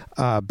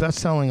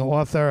 best-selling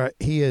author.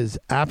 He is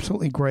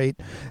absolutely great,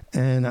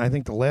 and I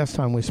think the last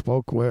time we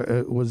spoke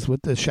was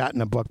with the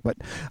Shatner book, but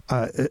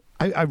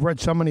I've read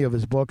so many of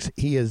his books.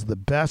 He is the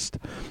best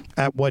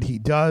at what he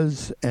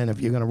does, and if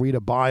you're going to read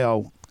a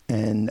bio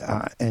and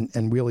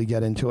really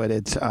get into it,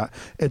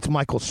 it's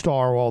Michael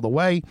Starr all the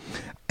way.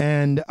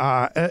 And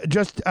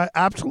just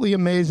absolutely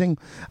amazing,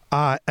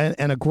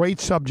 and a great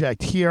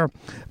subject here,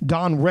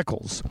 Don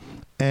Rickles,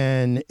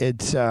 and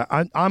it's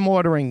I'm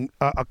ordering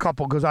a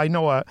couple because I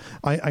know a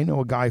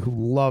guy who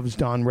loves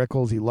Don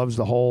Rickles. He loves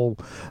the whole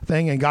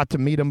thing, and got to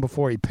meet him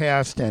before he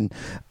passed. And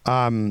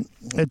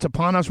it's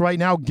upon us right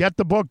now. Get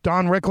the book,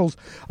 Don Rickles.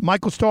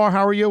 Michael Starr,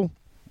 how are you?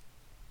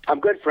 I'm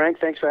good, Frank.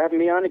 Thanks for having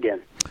me on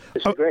again.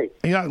 This is great.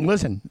 Yeah,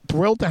 listen,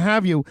 thrilled to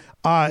have you.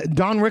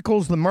 Don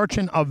Rickles, The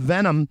Merchant of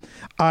Venom.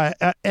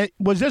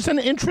 Was this an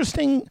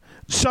interesting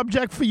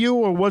subject for you,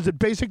 or was it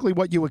basically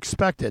what you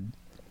expected?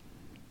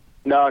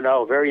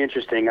 No, very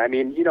interesting. I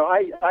mean,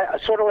 I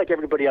sort of like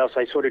everybody else,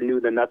 I sort of knew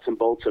the nuts and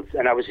bolts of,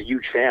 and I was a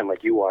huge fan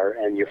like you are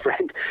and your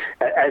friend,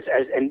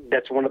 and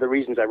that's one of the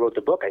reasons I wrote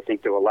the book. I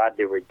think there were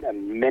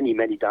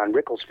many Don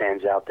Rickles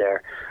fans out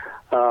there.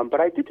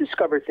 But I did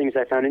discover things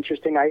I found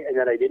interesting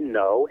that I didn't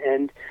know,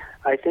 and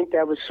I think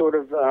that was sort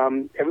of,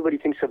 everybody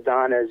thinks of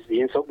Don as the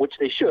insult, which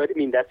they should. I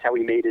mean, that's how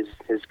he made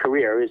his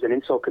career, as an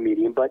insult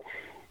comedian, but,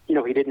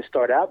 he didn't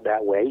start out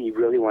that way. He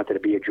really wanted to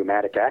be a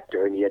dramatic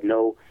actor, and he had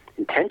no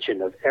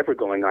intention of ever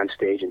going on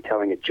stage and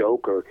telling a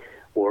joke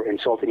or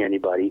insulting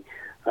anybody.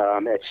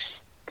 It's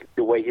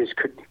the way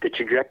the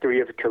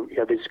trajectory of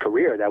his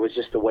career, that was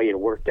just the way it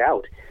worked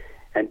out.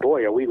 And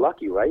boy, are we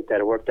lucky, right, that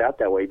it worked out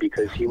that way,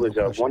 because he was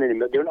one in a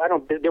million.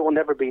 There will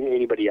never be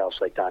anybody else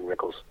like Don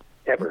Rickles,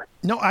 ever.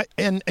 No,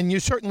 and you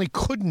certainly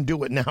couldn't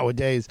do it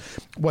nowadays,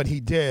 what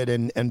he did,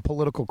 and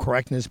political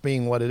correctness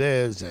being what it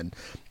is, and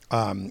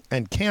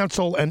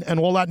cancel and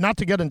all that. Not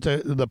to get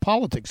into the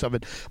politics of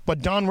it,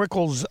 but Don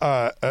Rickles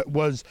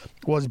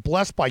was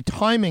blessed by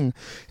timing,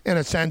 in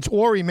a sense,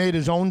 or he made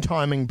his own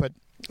timing. But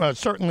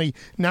certainly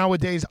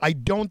nowadays, I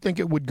don't think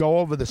it would go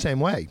over the same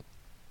way.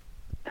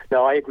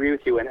 No, I agree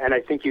with you, and I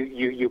think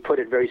you put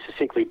it very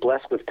succinctly.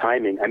 Blessed with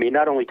timing. I mean,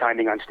 not only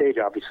timing on stage,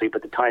 obviously,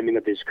 but the timing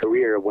of his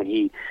career when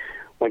he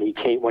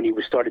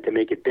was started to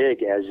make it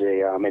big as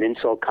an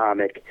insult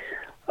comic.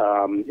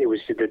 It was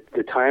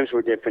the times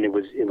were different.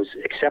 It was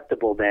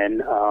acceptable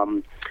then,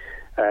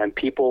 and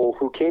people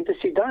who came to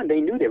see Don,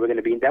 they knew they were going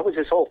to be. That was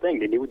his whole thing.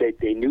 They knew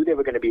they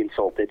were going to be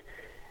insulted.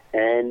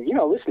 And,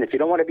 listen, if you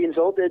don't want to be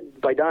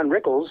insulted by Don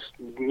Rickles,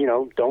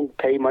 don't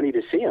pay money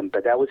to see him.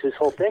 But that was his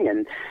whole thing.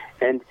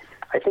 And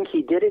I think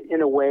he did it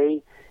in a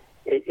way,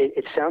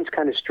 it sounds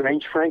kind of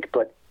strange, Frank,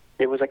 but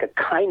there was like a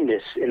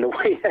kindness in the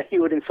way that he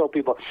would insult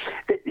people.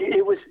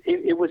 There was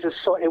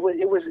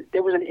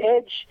an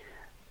edge,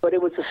 but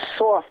it was a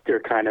softer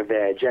kind of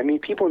edge. I mean,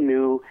 people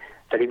knew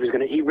that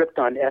he ripped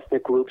on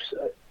ethnic groups,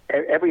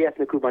 every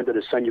ethnic group under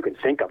the sun you can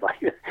think of.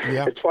 Yeah.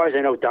 As far as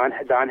I know, Don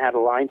had a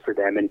line for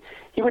them, and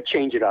he would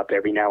change it up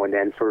every now and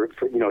then for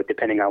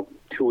depending on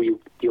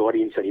the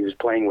audience that he was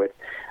playing with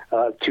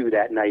to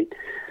that night.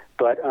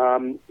 But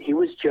he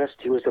was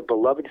a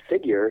beloved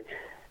figure,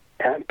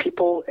 and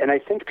I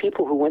think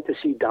people who went to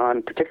see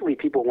Don, particularly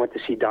people who went to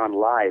see Don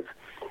live,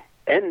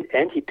 and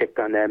he picked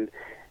on them,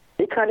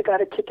 they kind of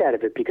got a kick out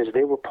of it because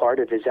they were part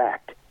of his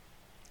act.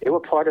 They were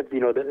part of,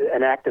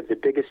 an act of the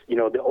biggest,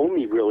 the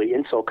only really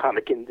insult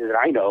comic that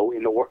I know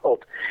in the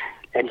world.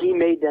 And he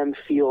made them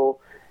feel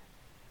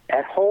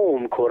at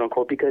home, quote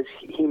unquote, because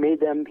he made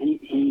them,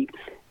 he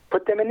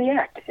put them in the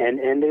act,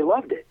 and they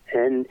loved it.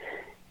 And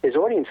his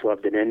audience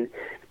loved it. And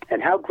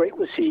how great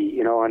was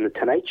he, on the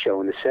Tonight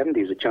Show in the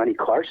 70s with Johnny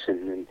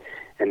Carson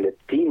and the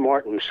Dean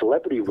Martin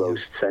celebrity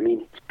roasts. I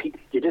mean,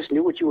 you just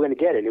knew what you were going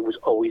to get, and it was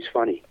always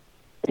funny.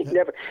 He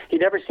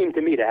never seemed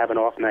to me to have an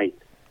off night.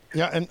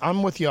 Yeah, and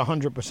I'm with you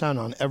 100%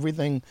 on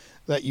everything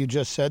that you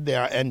just said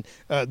there. And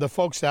the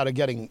folks that are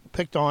getting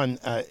picked on,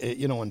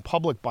 in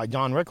public by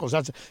Don Rickles,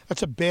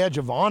 that's a badge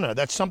of honor.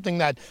 That's something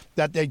that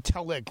they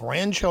tell their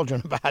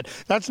grandchildren about.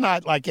 That's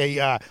not like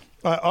I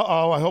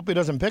hope he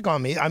doesn't pick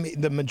on me. I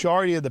mean, the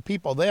majority of the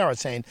people there are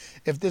saying,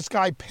 if this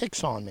guy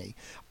picks on me,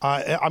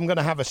 I'm going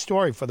to have a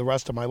story for the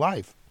rest of my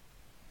life.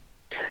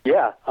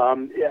 Yeah,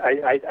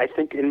 I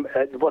think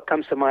what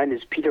comes to mind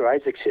is Peter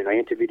Isaacson. I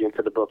interviewed him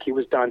for the book. He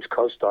was Don's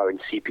co-star in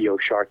CPO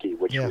Sharkey,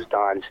 which was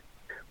Don's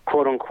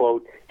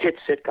quote-unquote hit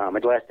sitcom.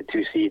 It lasted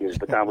 2 seasons,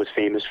 but Don was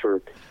famous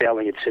for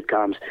failing at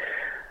sitcoms.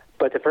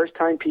 But the first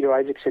time Peter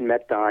Isaacson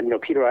met Don,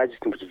 Peter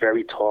Isaacson was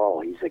very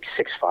tall. He's like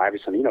 6'5" or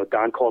something.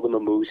 Don called him a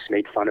moose,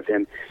 made fun of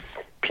him.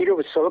 Peter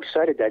was so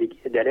excited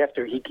that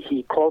after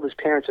he called his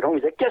parents at home,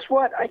 he's like, "Guess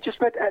what? I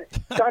just met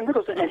Don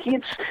Rickles, and he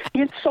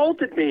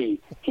insulted me.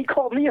 He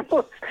called me a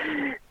moose."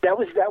 That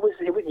was.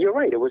 You're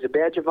right. It was a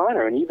badge of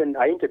honor. And even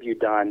I interviewed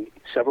Don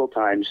several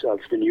times of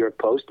the New York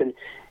Post, and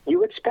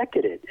you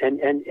expected it.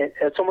 And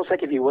it's almost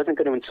like if he wasn't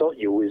going to insult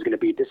you, it was going to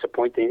be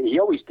disappointing. He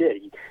always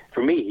did.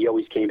 For me, he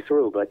always came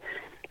through.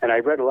 And I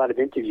read a lot of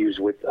interviews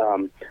with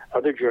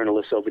other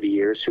journalists over the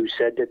years who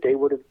said that they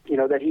would have,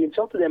 that he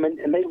insulted them,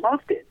 and they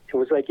loved it. It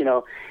was like,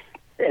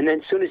 and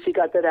then as soon as he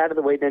got that out of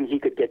the way, then he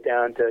could get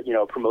down to,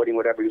 promoting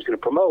whatever he was going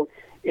to promote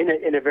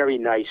in a very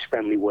nice,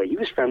 friendly way. He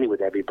was friendly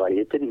with everybody.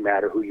 It didn't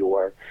matter who you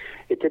were.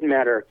 It didn't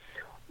matter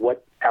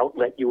what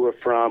outlet you were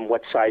from,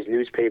 what size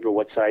newspaper,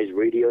 what size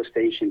radio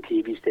station,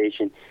 TV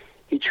station.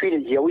 He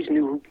always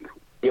knew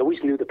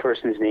the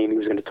person's name he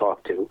was going to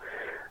talk to.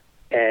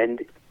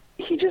 And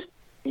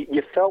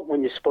you felt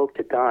when you spoke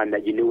to Don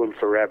that you knew him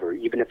forever,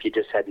 even if you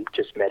hadn't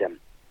met him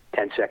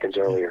 10 seconds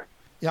earlier.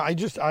 Yeah,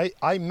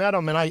 I met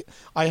him, and I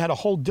had a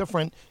whole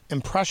different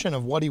impression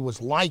of what he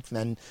was like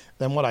than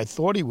what I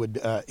thought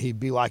he'd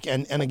be like.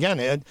 And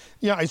again,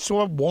 I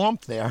saw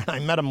warmth there, and I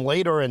met him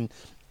later in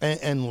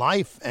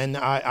life, and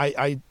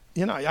I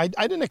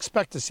didn't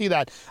expect to see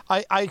that.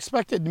 I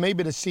expected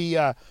maybe to see.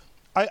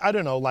 I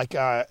don't know, like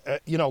a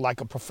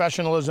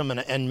professionalism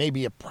and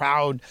maybe a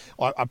pride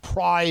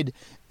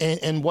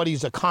in what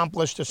he's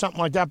accomplished or something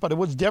like that. But it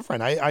was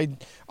different.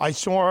 I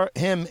saw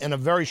him in a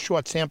very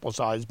short sample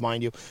size,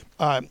 mind you,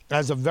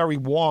 as a very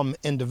warm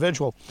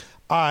individual.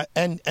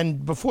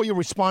 And before you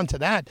respond to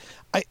that,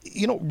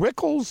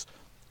 Rickles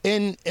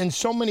in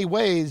so many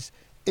ways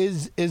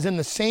is in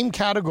the same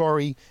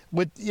category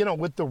with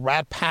the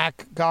Rat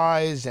Pack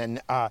guys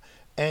and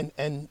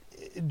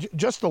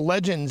just the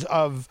legends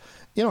of.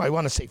 I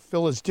want to say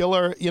Phyllis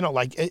Diller,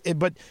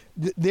 but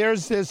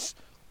there's this.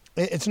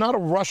 It's not a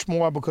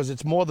Rushmore because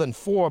it's more than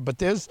 4, but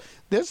there's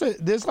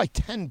like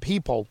 10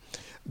 people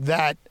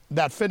that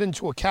fit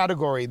into a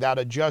category that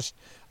are just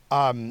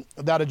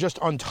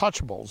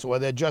untouchables, or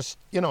they're just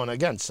and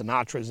again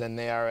Sinatra's in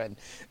there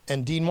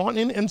and Dean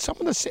Martin and some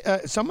of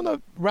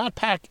the Rat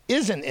Pack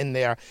isn't in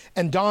there,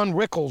 and Don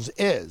Rickles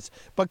is.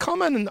 But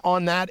comment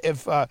on that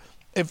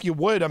if you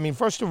would. I mean,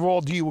 first of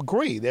all, do you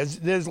agree?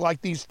 There's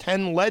like these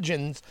 10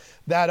 legends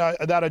that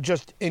are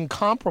just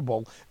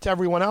incomparable to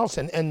everyone else,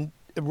 and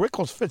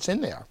Rickles fits in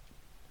there.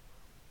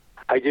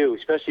 I do,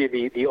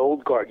 especially the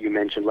old guard you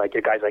mentioned, like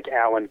the guys like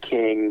Alan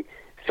King,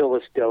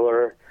 Phyllis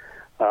Diller,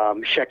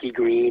 Shecky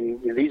Green.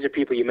 These are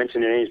people you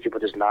mentioned their names. People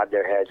just nod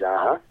their heads.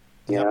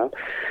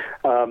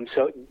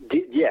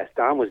 Yes,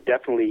 Don was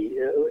definitely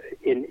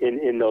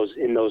in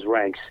those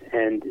ranks.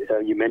 And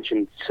you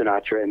mentioned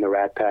Sinatra and the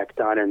Rat Pack.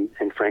 Don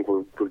and Frank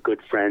were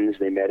good friends.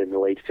 They met in the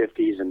late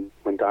 50s, and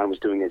when Don was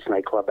doing his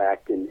nightclub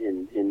act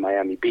in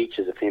Miami Beach,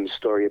 there's a famous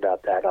story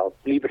about that. I'll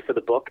leave it for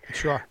the book.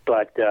 Sure.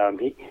 But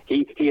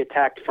he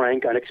attacked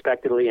Frank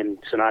unexpectedly,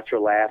 and Sinatra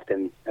laughed,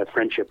 and a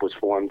friendship was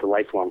formed, a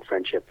lifelong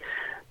friendship.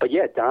 But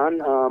yeah,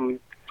 Don.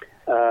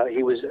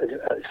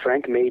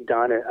 Frank made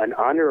Don an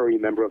honorary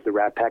member of the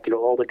Rat Pack.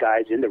 All the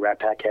guys in the Rat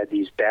Pack had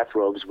these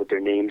bathrobes with their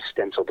names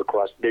stenciled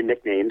across their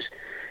nicknames.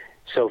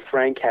 So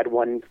Frank had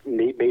one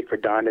made for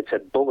Don that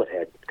said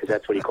Bullethead, because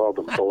that's what he called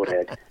him,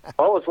 Bullethead.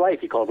 All his life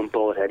he called him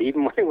Bullethead,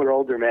 even when they were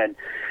older men.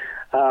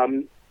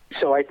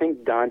 So I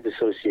think Don's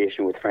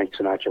association with Frank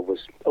Sinatra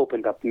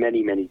opened up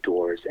many, many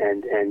doors.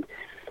 And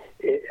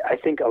I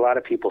think a lot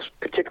of people,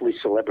 particularly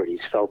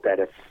celebrities, felt that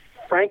if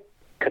Frank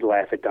could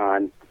laugh at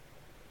Don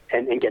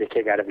and get a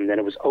kick out of him, then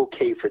it was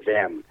okay for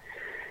them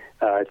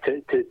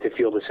to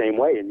feel the same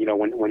way. And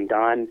when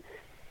Don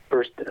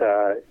first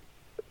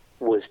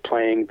was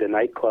playing the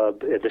nightclub,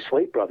 the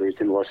Slate Brothers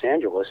in Los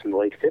Angeles in the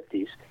late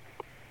 50s,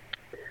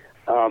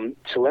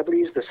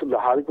 celebrities, the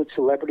Hollywood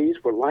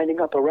celebrities, were lining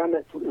up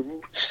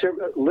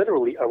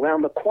literally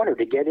around the corner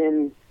to get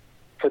in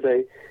for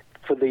the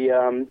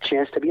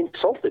chance to be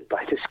insulted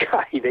by this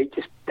guy.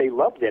 They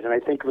loved it, and I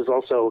think it was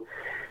also.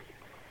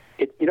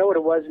 You know what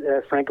it was,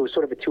 Frank? It was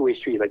sort of a two-way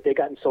street. Like, they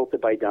got insulted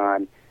by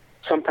Don.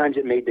 Sometimes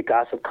it made the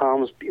gossip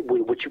columns,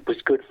 which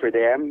was good for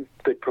them,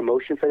 good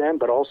promotion for them,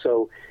 but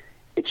also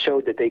it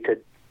showed that they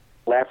could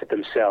laugh at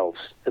themselves,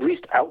 at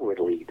least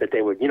outwardly, that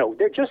they were,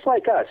 they're just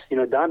like us.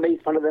 Don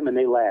made fun of them and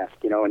they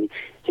laughed, and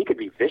he could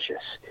be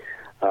vicious.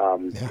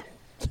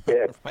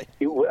 Right.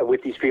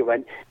 With these people.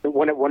 And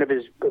one of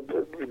his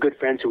good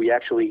friends who he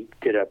actually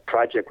did a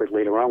project with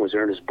later on was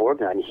Ernest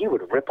Borgnine. He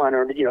would rip on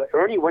Ernie.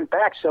 Ernie went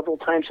back several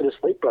times to the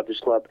Slate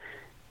Brothers Club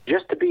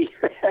just to be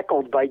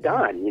heckled by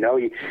Don.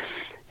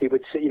 He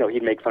would say,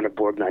 he'd make fun of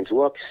Borgnine's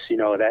looks,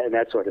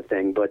 that sort of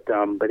thing. But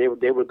they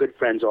were good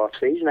friends off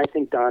stage, and I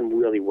think Don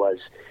really was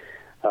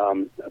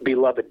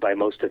beloved by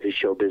most of his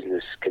show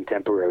business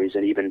contemporaries,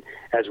 and even,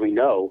 as we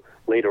know,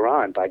 later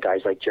on by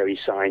guys like Jerry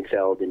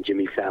Seinfeld and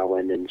Jimmy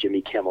Fallon and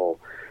Jimmy Kimmel.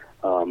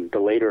 The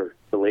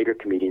later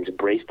comedians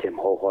embraced him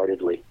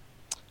wholeheartedly.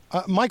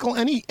 Michael,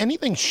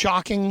 anything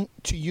shocking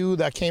to you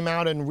that came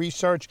out in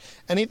research?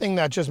 Anything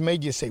that just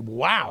made you say,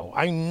 "Wow,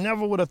 I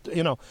never would have,"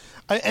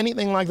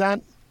 anything like that?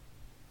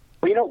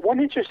 Well, one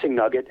interesting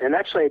nugget, and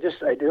actually,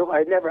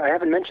 I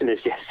haven't mentioned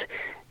this yet.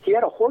 He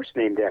had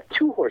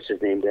two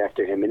horses named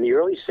after him. In the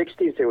early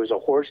 60s, there was a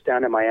horse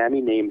down in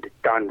Miami named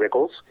Don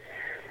Rickles,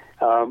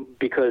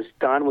 because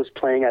Don was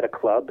playing at a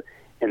club,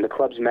 and the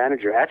club's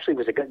manager actually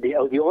was the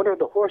owner of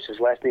the horse. His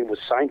last name was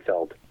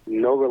Seinfeld,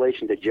 no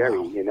relation to Jerry.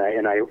 Wow.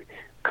 And I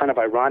kind of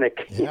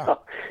ironic,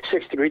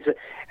 6 degrees.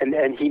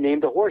 And he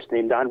named a horse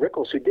named Don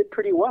Rickles, who did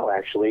pretty well,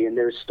 actually. And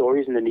there's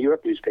stories in the New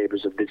York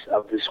newspapers of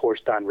this horse,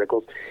 Don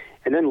Rickles.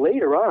 And then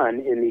later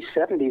on, in the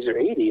 70s or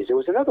 80s, there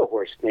was another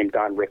horse named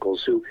Don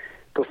Rickles who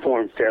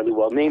performed fairly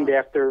well, named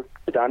after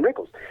Don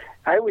Rickles.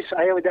 I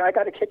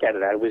got a kick out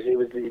of that. It was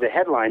the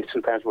headlines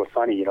sometimes were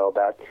funny,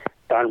 about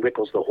Don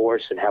Rickles the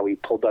horse and how he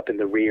pulled up in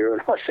the rear.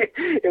 And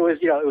it was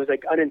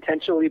like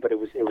unintentionally, but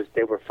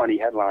they were funny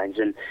headlines.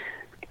 And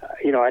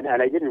and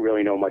I didn't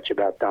really know much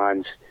about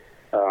Don's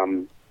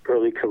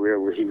early career,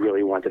 where he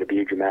really wanted to be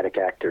a dramatic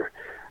actor.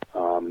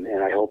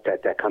 And I hope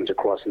that comes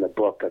across in the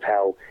book of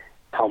how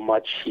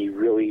much he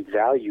really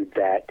valued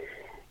that,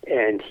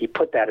 and he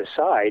put that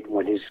aside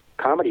when his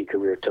comedy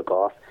career took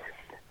off.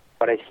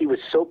 But he was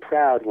so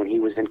proud when he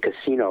was in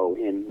Casino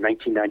in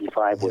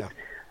 1995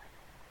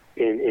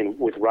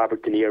 with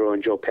Robert De Niro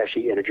and Joe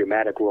Pesci in a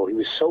dramatic role. He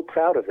was so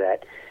proud of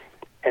that.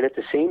 And at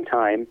the same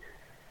time,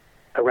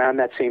 around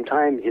that same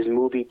time, his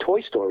movie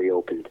Toy Story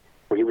opened,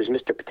 where he was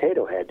Mr.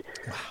 Potato Head.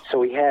 Wow.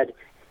 So he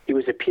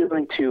was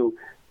appealing to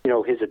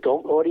his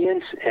adult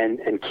audience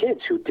and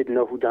kids who didn't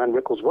know who Don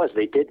Rickles was.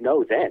 They did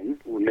know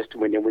then,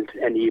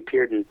 and he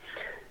appeared in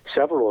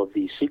several of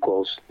these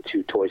sequels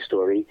to Toy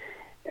Story.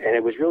 And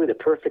it was really the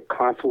perfect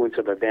confluence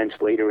of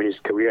events later in his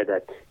career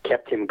that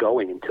kept him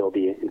going until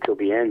the end, until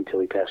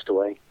he passed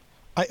away.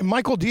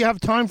 Michael, do you have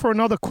time for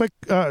another quick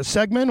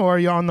segment, or are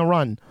you on the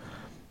run?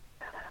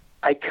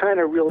 I kind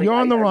of really... You're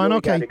on the run. Really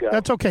okay. Go.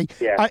 That's okay.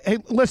 Yeah.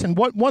 Listen,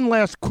 one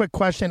last quick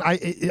question.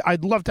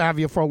 I'd love to have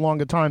you for a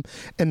longer time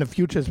in the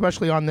future,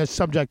 especially on this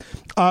subject.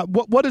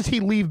 What does he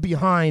leave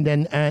behind?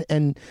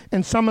 And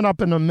sum it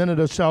up in a minute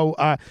or so.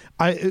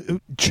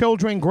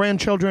 Children,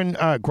 grandchildren,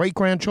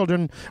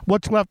 great-grandchildren,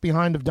 what's left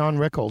behind of Don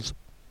Rickles?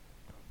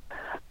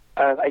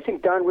 I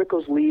think Don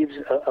Rickles leaves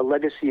a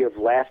legacy of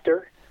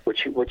laughter,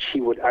 which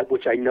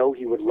I know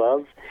he would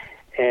love.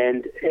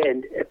 And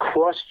a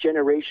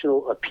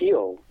cross-generational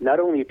appeal, not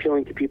only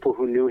appealing to people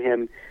who knew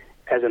him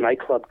as a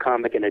nightclub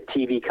comic and a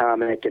TV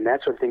comic and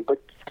that sort of thing,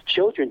 but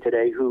children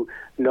today who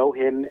know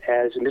him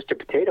as Mr.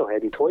 Potato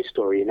Head in Toy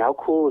Story. And how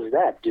cool is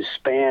that? To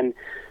span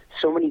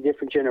so many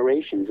different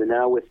generations. And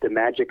now with the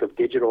magic of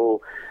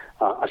digital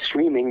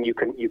streaming, you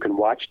can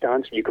watch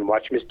Don. You can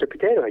watch Mr.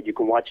 Potato Head. You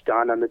can watch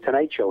Don on The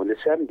Tonight Show in the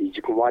 70s.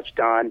 You can watch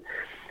Don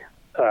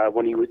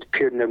when he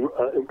appeared in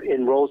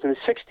roles in the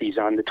 60s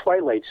on The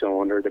Twilight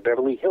Zone or The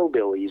Beverly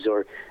Hillbillies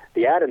or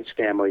The Addams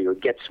Family or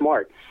Get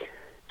Smart.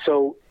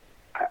 So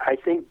I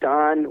think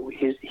Don,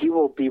 he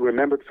will be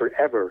remembered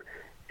forever,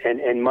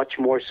 and much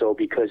more so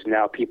because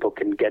now people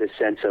can get a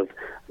sense of,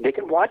 they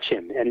can watch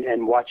him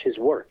and watch his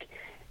work.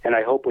 And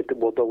I hope what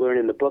they'll learn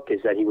in the book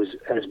is that he was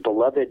as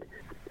beloved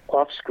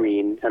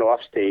off-screen and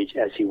off-stage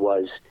as he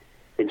was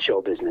in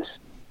show business.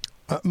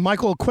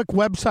 Michael, a quick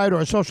website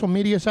or a social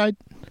media site?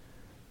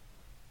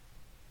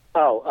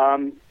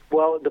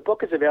 Well, the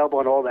book is available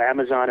on all the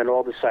Amazon and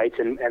all the sites,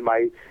 and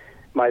my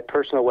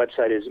personal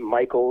website is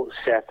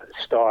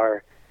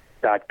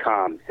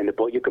michaelsethstarr.com, and the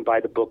book, you can buy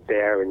the book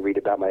there and read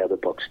about my other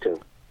books too.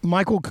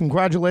 Michael,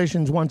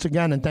 congratulations once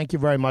again, and thank you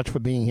very much for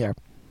being here.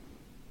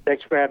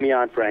 Thanks for having me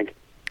on, Frank.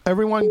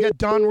 Everyone, get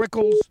Don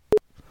Rickles,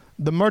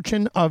 The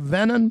Merchant of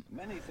Venice,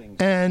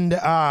 and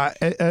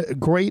a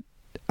great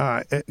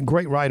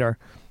writer.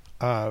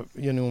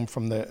 You knew him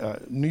from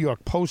the New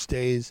York Post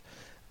days.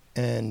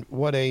 And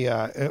what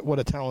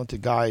a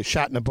talented guy.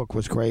 Shatner book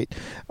was great.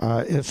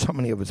 So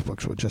many of his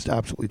books were just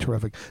absolutely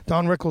terrific.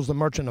 Don Rickles, The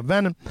Merchant of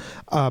Venice.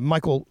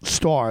 Michael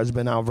Starr has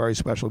been our very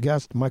special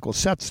guest. Michael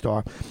Seth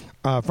Starr.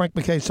 Frank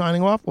McKay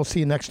signing off. We'll see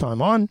you next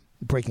time on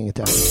Breaking It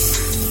Down.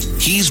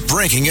 He's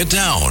breaking it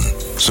down,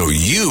 so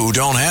you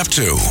don't have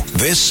to.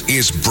 This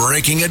is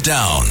Breaking It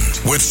Down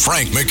with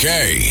Frank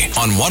McKay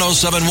on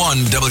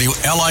 107.1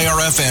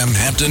 WLIR-FM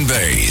Hampton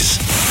Bays.